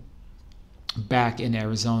in back in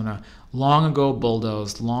Arizona. Long ago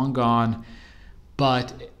bulldozed, long gone,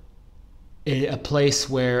 but a place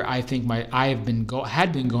where I think I had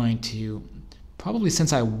been going to probably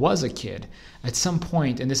since I was a kid. At some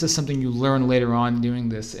point, and this is something you learn later on doing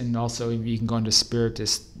this, and also you can go into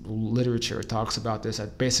Spiritist literature, it talks about this,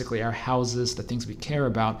 that basically our houses, the things we care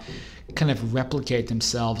about, kind of replicate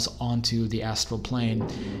themselves onto the astral plane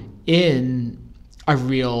in a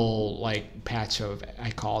real patch of, I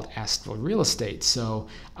call it astral real estate. So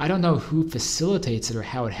I don't know who facilitates it or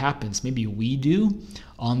how it happens. Maybe we do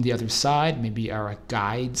on the other side. Maybe our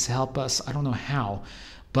guides help us. I don't know how,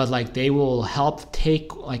 but they will help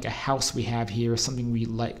take a house we have here, something we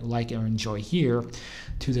like or enjoy here,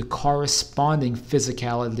 to the corresponding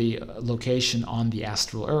physicality location on the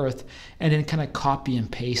astral earth, and then kind of copy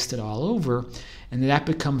and paste it all over. And that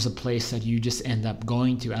becomes a place that you just end up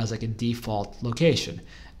going to as a default location.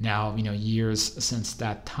 Now, years since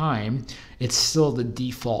that time, it's still the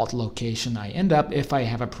default location I end up if I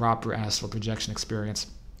have a proper astral projection experience.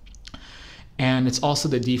 And it's also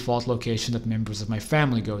the default location that members of my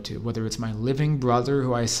family go to, whether it's my living brother,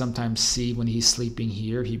 who I sometimes see when he's sleeping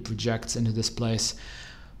here, he projects into this place,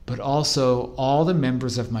 but also all the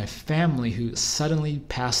members of my family who suddenly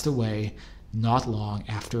passed away not long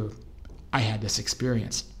after I had this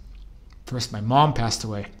experience. First, my mom passed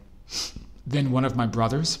away, then one of my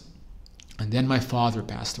brothers, and then my father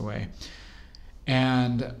passed away.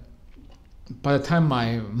 And by the time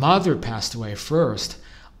my mother passed away first,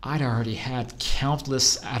 I'd already had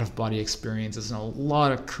countless out of body experiences and a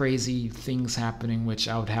lot of crazy things happening, which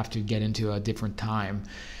I would have to get into a different time.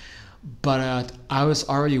 But I was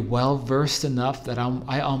already well versed enough that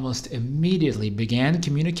I almost immediately began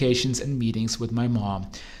communications and meetings with my mom,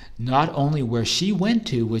 not only where she went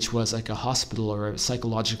to, which was like a hospital or a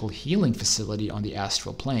psychological healing facility on the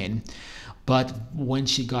astral plane, but when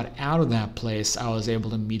she got out of that place, I was able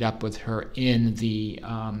to meet up with her in the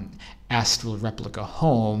astral replica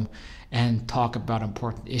home and talk about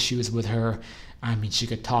important issues with her. I mean, she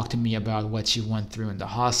could talk to me about what she went through in the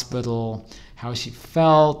hospital, how she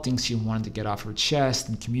felt, things she wanted to get off her chest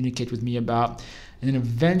and communicate with me about. And then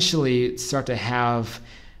eventually start to have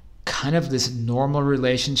kind of this normal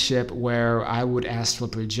relationship where I would astral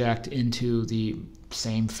project into the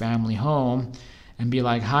same family home and be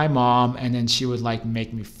like, "Hi, Mom." And then she would like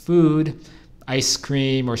make me food, ice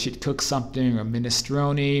cream, or she'd cook something, or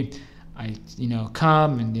minestrone. I,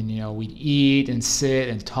 come and then, we'd eat and sit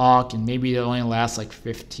and talk, and maybe it only lasts like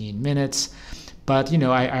 15 minutes. But,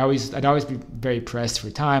 I'd always be very pressed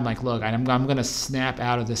for time. Like, look, I'm going to snap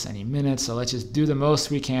out of this any minute. So let's just do the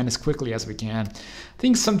most we can as quickly as we can. I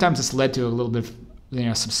think sometimes it's led to a little bit,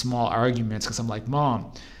 some small arguments because I'm like,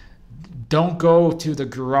 "Mom, don't go to the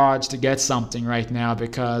garage to get something right now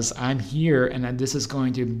because I'm here and this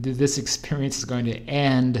experience is going to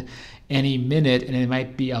end any minute, and it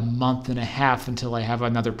might be a month and a half until I have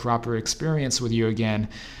another proper experience with you again.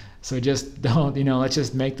 So just don't, let's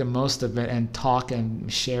just make the most of it and talk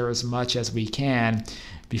and share as much as we can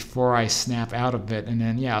before I snap out of it." And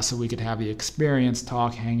then, so we could have the experience,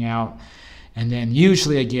 talk, hang out. And then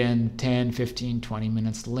usually again, 10, 15, 20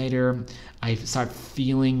 minutes later, I start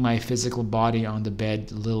feeling my physical body on the bed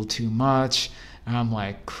a little too much. And I'm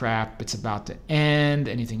like, crap, it's about to end.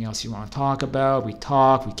 Anything else you want to talk about? We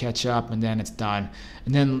talk, we catch up, and then it's done.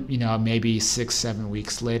 And then, maybe 6, 7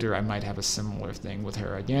 weeks later, I might have a similar thing with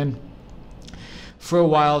her again. For a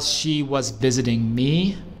while, she was visiting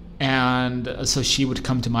me. And so she would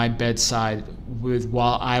come to my bedside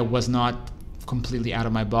while I was not completely out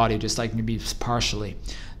of my body, just like maybe partially,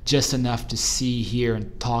 just enough to see, hear,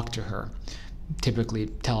 and talk to her, typically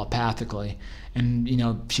telepathically. And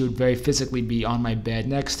she would very physically be on my bed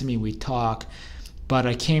next to me. We'd talk. But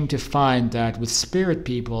I came to find that with spirit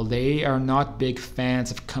people, they are not big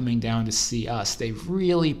fans of coming down to see us. They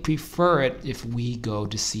really prefer it if we go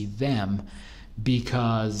to see them,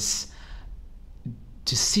 because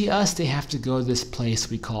to see us, they have to go to this place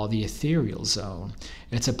we call the ethereal zone.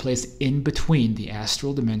 It's a place in between the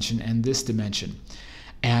astral dimension and this dimension.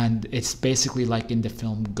 And it's basically like in the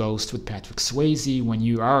film Ghost with Patrick Swayze, when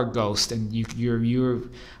you are a ghost and you're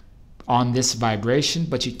on this vibration,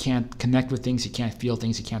 but you can't connect with things, you can't feel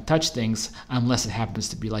things, you can't touch things, unless it happens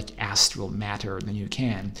to be like astral matter, then you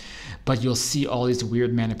can. But you'll see all these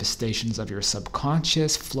weird manifestations of your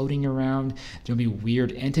subconscious floating around. There'll be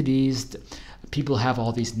weird entities. People have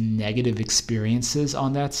all these negative experiences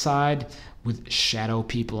on that side with shadow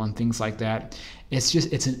people and things like that.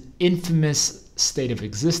 It's an infamous state of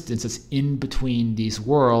existence. It's in between these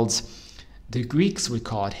worlds. The Greeks would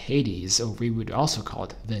call it Hades, or we would also call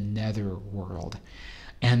it the nether world.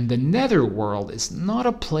 And the nether world is not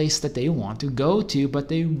a place that they want to go to, but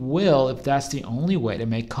they will if that's the only way to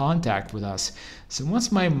make contact with us. So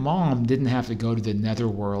once my mom didn't have to go to the nether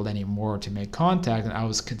world anymore to make contact, and I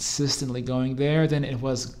was consistently going there, then it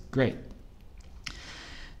was great.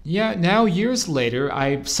 Yeah, now years later,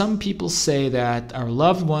 some people say that our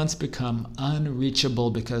loved ones become unreachable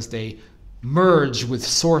because they merge with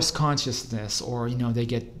source consciousness, or they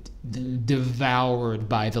get devoured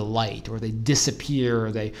by the light, or they disappear,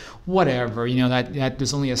 or they whatever, that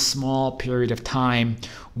there's only a small period of time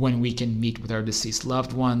when we can meet with our deceased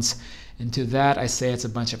loved ones. And to that I say it's a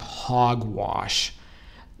bunch of hogwash.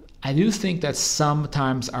 I do think that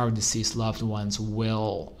sometimes our deceased loved ones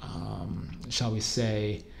will shall we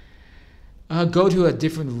say go to a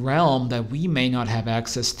different realm that we may not have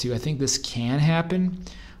access to. I think this can happen,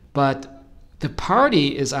 but the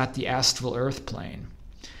party is at the astral earth plane.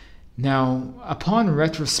 Now, upon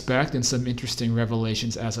retrospect and some interesting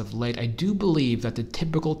revelations as of late, I do believe that the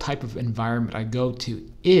typical type of environment I go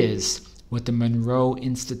to is what the Monroe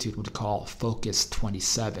Institute would call Focus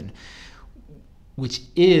 27, which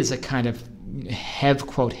is a kind of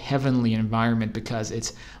quote heavenly environment because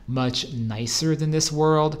it's much nicer than this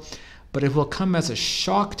world. But it will come as a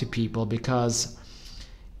shock to people because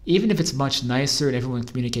even if it's much nicer and everyone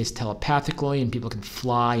communicates telepathically and people can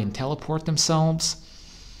fly and teleport themselves,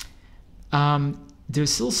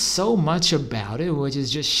 there's still so much about it which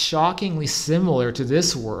is just shockingly similar to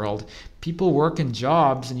this world. people work in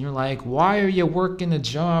jobs and you're like, why are you working a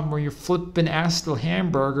job where you're flipping astral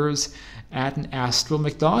hamburgers at an astral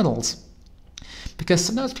McDonald's? Because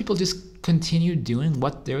sometimes people just continue doing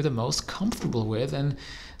what they're the most comfortable with, and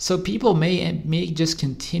so people may just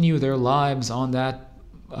continue their lives on that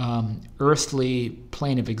earthly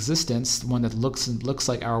plane of existence, one that looks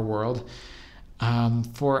like our world,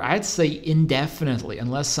 for I'd say indefinitely,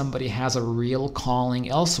 unless somebody has a real calling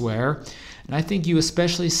elsewhere. And I think you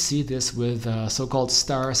especially see this with so-called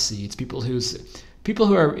star seeds, people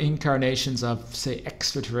who are incarnations of, say,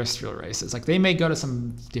 extraterrestrial races. Like, they may go to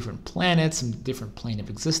some different planets, some different plane of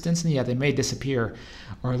existence, and yeah, they may disappear,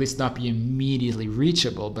 or at least not be immediately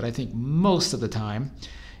reachable. But I think most of the time,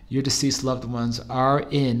 your deceased loved ones are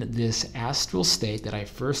in this astral state that I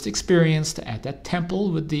first experienced at that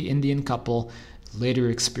temple with the Indian couple, later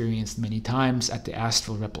experienced many times at the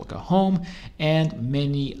astral replica home, and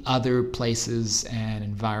many other places and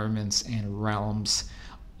environments and realms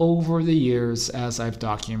over the years, as I've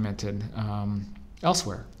documented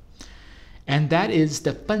elsewhere. And that is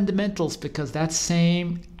the fundamentals, because that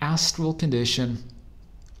same astral condition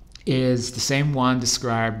is the same one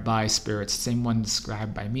described by spirits, same one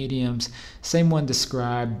described by mediums, same one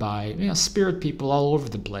described by spirit people all over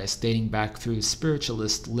the place, dating back through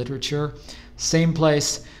spiritualist literature. Same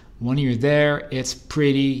place. When you're there, it's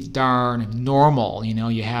pretty darn normal.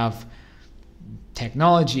 You have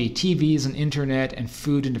technology, TVs and internet and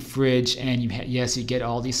food in the fridge, and you get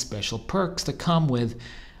all these special perks that come with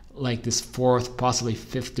like this fourth, possibly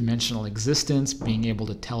fifth dimensional existence, being able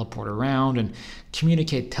to teleport around and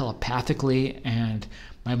communicate telepathically. And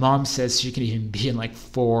my mom says she can even be in like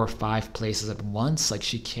 4 or 5 places at once. Like,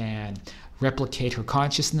 she can replicate her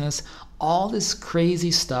consciousness, all this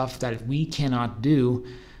crazy stuff that we cannot do.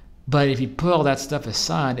 But if you put all that stuff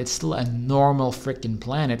aside, it's still a normal freaking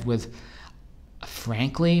planet with,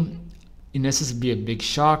 frankly, and this is be a big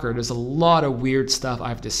shocker, there's a lot of weird stuff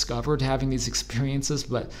I've discovered having these experiences,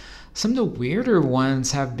 but some of the weirder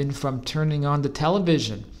ones have been from turning on the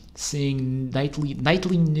television, seeing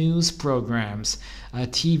nightly news programs, a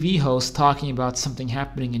TV host talking about something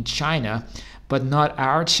happening in China, but not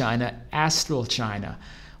our China, astral China.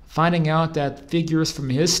 Finding out that figures from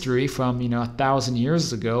history from 1,000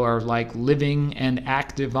 years ago are like living and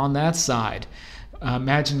active on that side.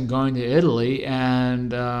 Imagine going to Italy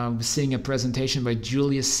and seeing a presentation by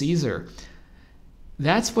Julius Caesar.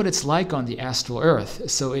 That's what it's like on the astral earth.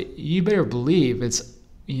 So you better believe it's,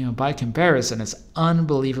 by comparison, it's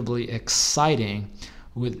unbelievably exciting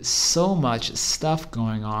with so much stuff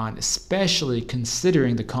going on, especially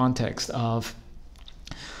considering the context of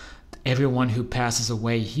everyone who passes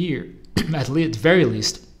away here, at the very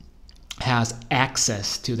least, has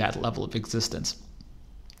access to that level of existence.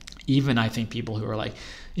 Even, I think, people who are like,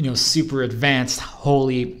 super advanced,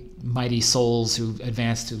 holy, mighty souls who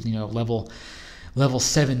advanced to, level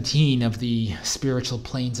 17 of the spiritual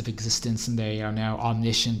planes of existence, and they are now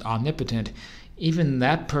omniscient, omnipotent. Even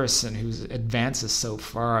that person who advances so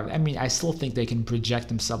far, I still think they can project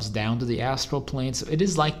themselves down to the astral plane. So it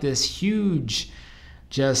is like this huge,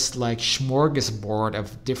 just like smorgasbord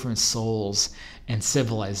of different souls and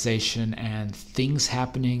civilization and things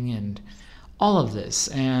happening and all of this,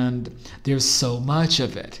 and there's so much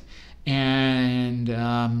of it.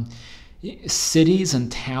 And cities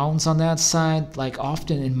and towns on that side, like,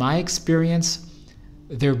 often in my experience,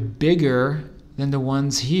 they're bigger than the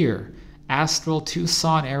ones here. Astral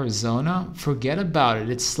Tucson, Arizona, forget about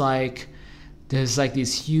it. It's like there's like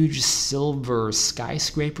these huge silver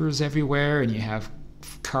skyscrapers everywhere, and you have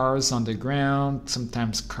cars on the ground,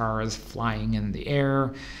 sometimes cars flying in the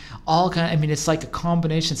air, all kind of, it's like a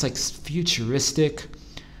combination. It's like futuristic,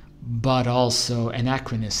 but also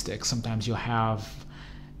anachronistic. Sometimes you'll have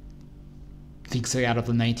things out of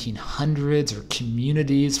the 1900s or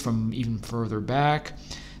communities from even further back,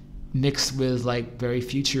 mixed with like very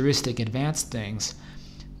futuristic advanced things.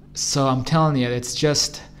 So I'm telling you, it's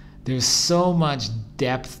just, there's so much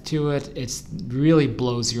depth to it. It really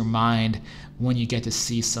blows your mind when you get to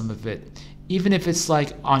see some of it. Even if it's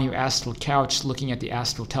like on your astral couch looking at the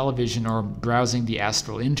astral television or browsing the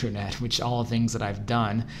astral internet, which are all things that I've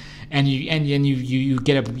done, and you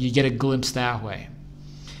get a glimpse that way.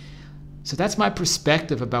 So that's my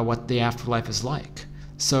perspective about what the afterlife is like.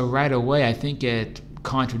 So right away, I think it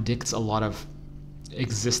contradicts a lot of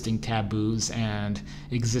existing taboos and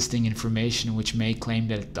existing information which may claim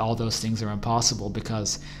that all those things are impossible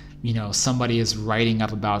because somebody is writing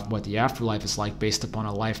up about what the afterlife is like based upon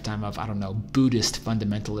a lifetime of, Buddhist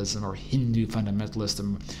fundamentalism or Hindu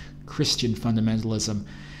fundamentalism, Christian fundamentalism.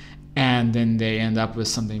 and then they end up with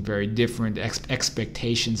something very different.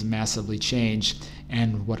 Expectations massively change,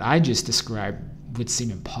 and what I just described would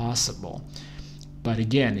seem impossible. But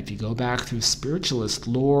again, if you go back through spiritualist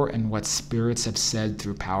lore and what spirits have said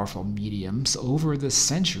through powerful mediums over the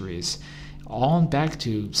centuries, on back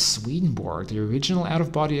to Swedenborg, the original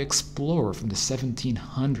out-of-body explorer from the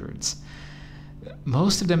 1700s,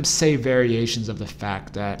 most of them say variations of the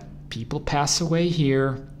fact that people pass away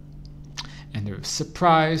here and they're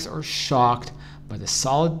surprised or shocked by the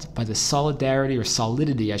solidarity or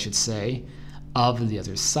solidity, I should say, of the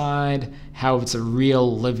other side, how it's a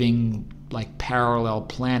real living like parallel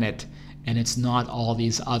planet, and it's not all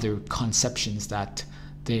these other conceptions that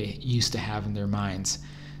they used to have in their minds.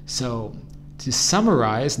 So to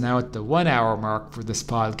summarize, now at the 1 hour mark for this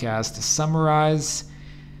podcast, to summarize,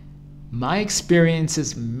 my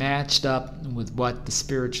experiences matched up with what the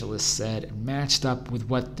spiritualists said, and matched up with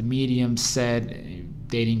what the mediums said,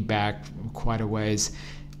 dating back quite a ways.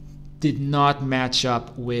 Did not match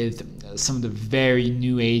up with some of the very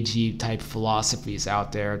new agey type philosophies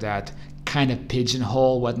out there that kind of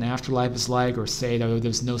pigeonhole what an afterlife is like, or say that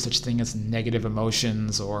there's no such thing as negative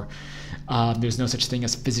emotions, or there's no such thing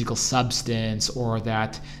as physical substance, or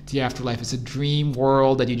that the afterlife is a dream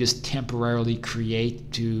world that you just temporarily create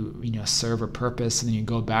to serve a purpose, and then you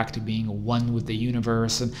go back to being one with the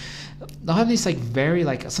universe. And they'll have these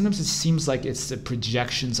sometimes it seems like it's the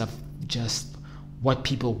projections of just what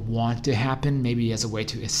people want to happen, maybe as a way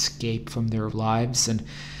to escape from their lives. And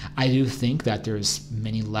I do think that there's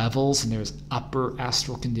many levels, and there's upper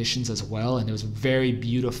astral conditions as well, and there's very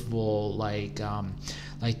beautiful like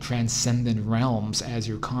transcendent realms as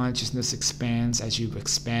your consciousness expands, as you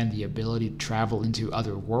expand the ability to travel into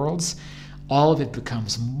other worlds. All of it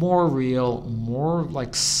becomes more real, more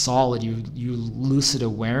like solid. Your lucid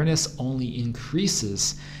awareness only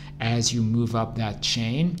increases as you move up that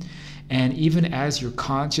chain. And even as your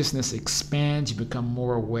consciousness expands, you become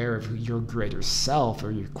more aware of your greater self,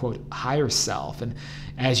 or your quote higher self. And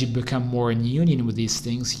as you become more in union with these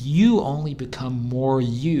things, you only become more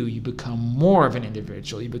you. You become more of an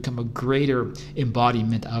individual. You become a greater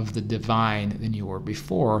embodiment of the divine than you were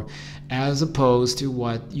before, as opposed to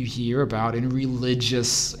what you hear about in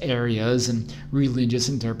religious areas and religious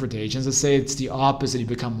interpretations that say it's the opposite. You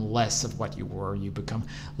become less of what you were. You become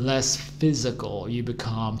less physical. You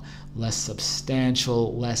become less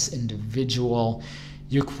substantial, less individual.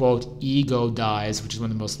 Your quote ego dies, which is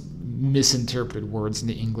one of the most misinterpreted words in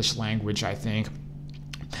the English language, I think.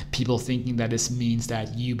 People thinking that this means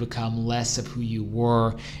that you become less of who you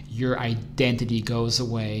were, your identity goes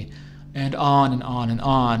away, and on and on and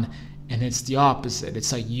on. And it's the opposite.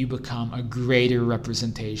 It's like you become a greater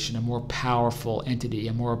representation, a more powerful entity,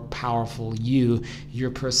 a more powerful you.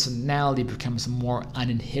 Your personality becomes more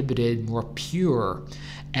uninhibited, more pure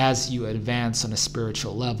as you advance on a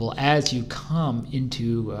spiritual level, as you come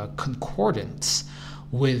into concordance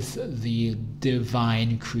with the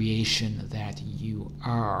divine creation that you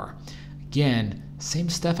are. Again, same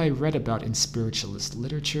stuff I read about in spiritualist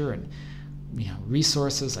literature and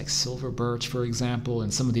resources like Silver Birch, for example,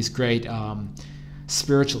 and some of these great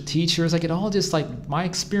spiritual teachers. Like it all just my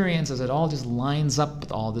experience is it all just lines up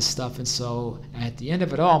with all this stuff. And so at the end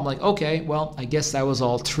of it all, I'm like, okay, well, I guess that was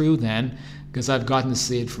all true then, because I've gotten to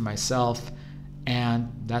see it for myself.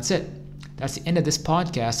 And that's it. That's the end of this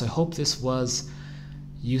podcast. I hope this was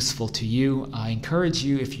useful to you. I encourage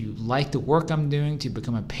you, if you like the work I'm doing, to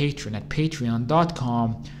become a patron at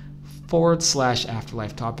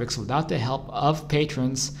patreon.com/afterlife topics. Without the help of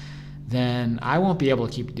patrons, then I won't be able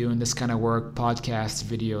to keep doing this kind of work, podcasts,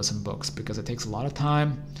 videos, and books, because it takes a lot of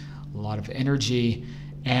time, a lot of energy,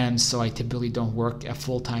 and so I typically don't work a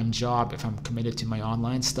full-time job if I'm committed to my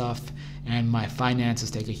online stuff, and my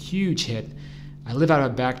finances take a huge hit. I live out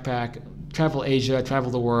of a backpack, travel Asia,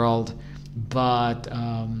 travel the world, but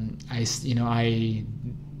I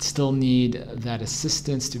still need that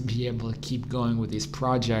assistance to be able to keep going with these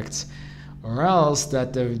projects, or else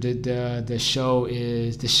that the show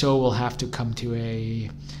will have to come to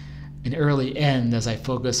an early end as I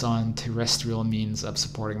focus on terrestrial means of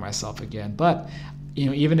supporting myself again. But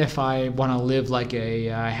even if I want to live like a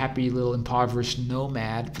happy little impoverished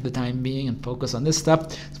nomad for the time being and focus on this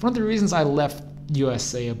stuff, it's one of the reasons I left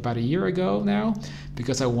USA about a year ago now,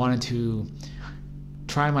 because I wanted to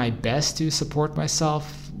try my best to support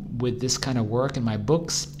myself with this kind of work in my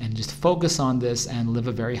books and just focus on this and live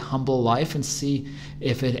a very humble life and see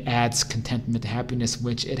if it adds contentment, happiness,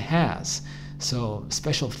 which it has. So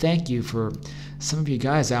special thank you for some of you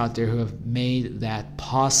guys out there who have made that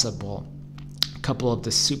possible. A couple of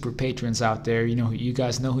the super patrons out there, you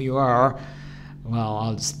guys know who you are. Well,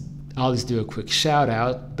 I'll just I'll just do a quick shout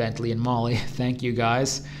out, Bentley and Molly. Thank you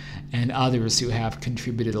guys, and others who have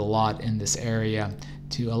contributed a lot in this area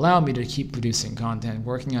to allow me to keep producing content,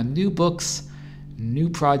 working on new books, new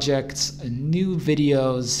projects, new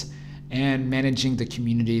videos, and managing the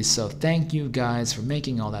community. So thank you guys for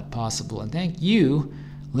making all that possible. And thank you,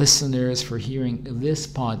 listeners, for hearing this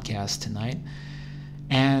podcast tonight.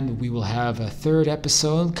 And we will have a third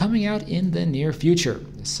episode coming out in the near future.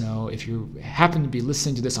 So if you happen to be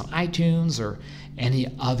listening to this on iTunes or any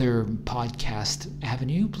other podcast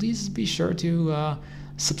avenue, please be sure to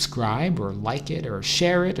subscribe or like it or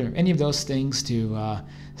share it or any of those things to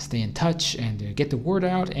stay in touch and to get the word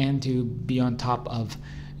out and to be on top of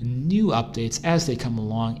new updates as they come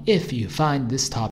along. If you find this topic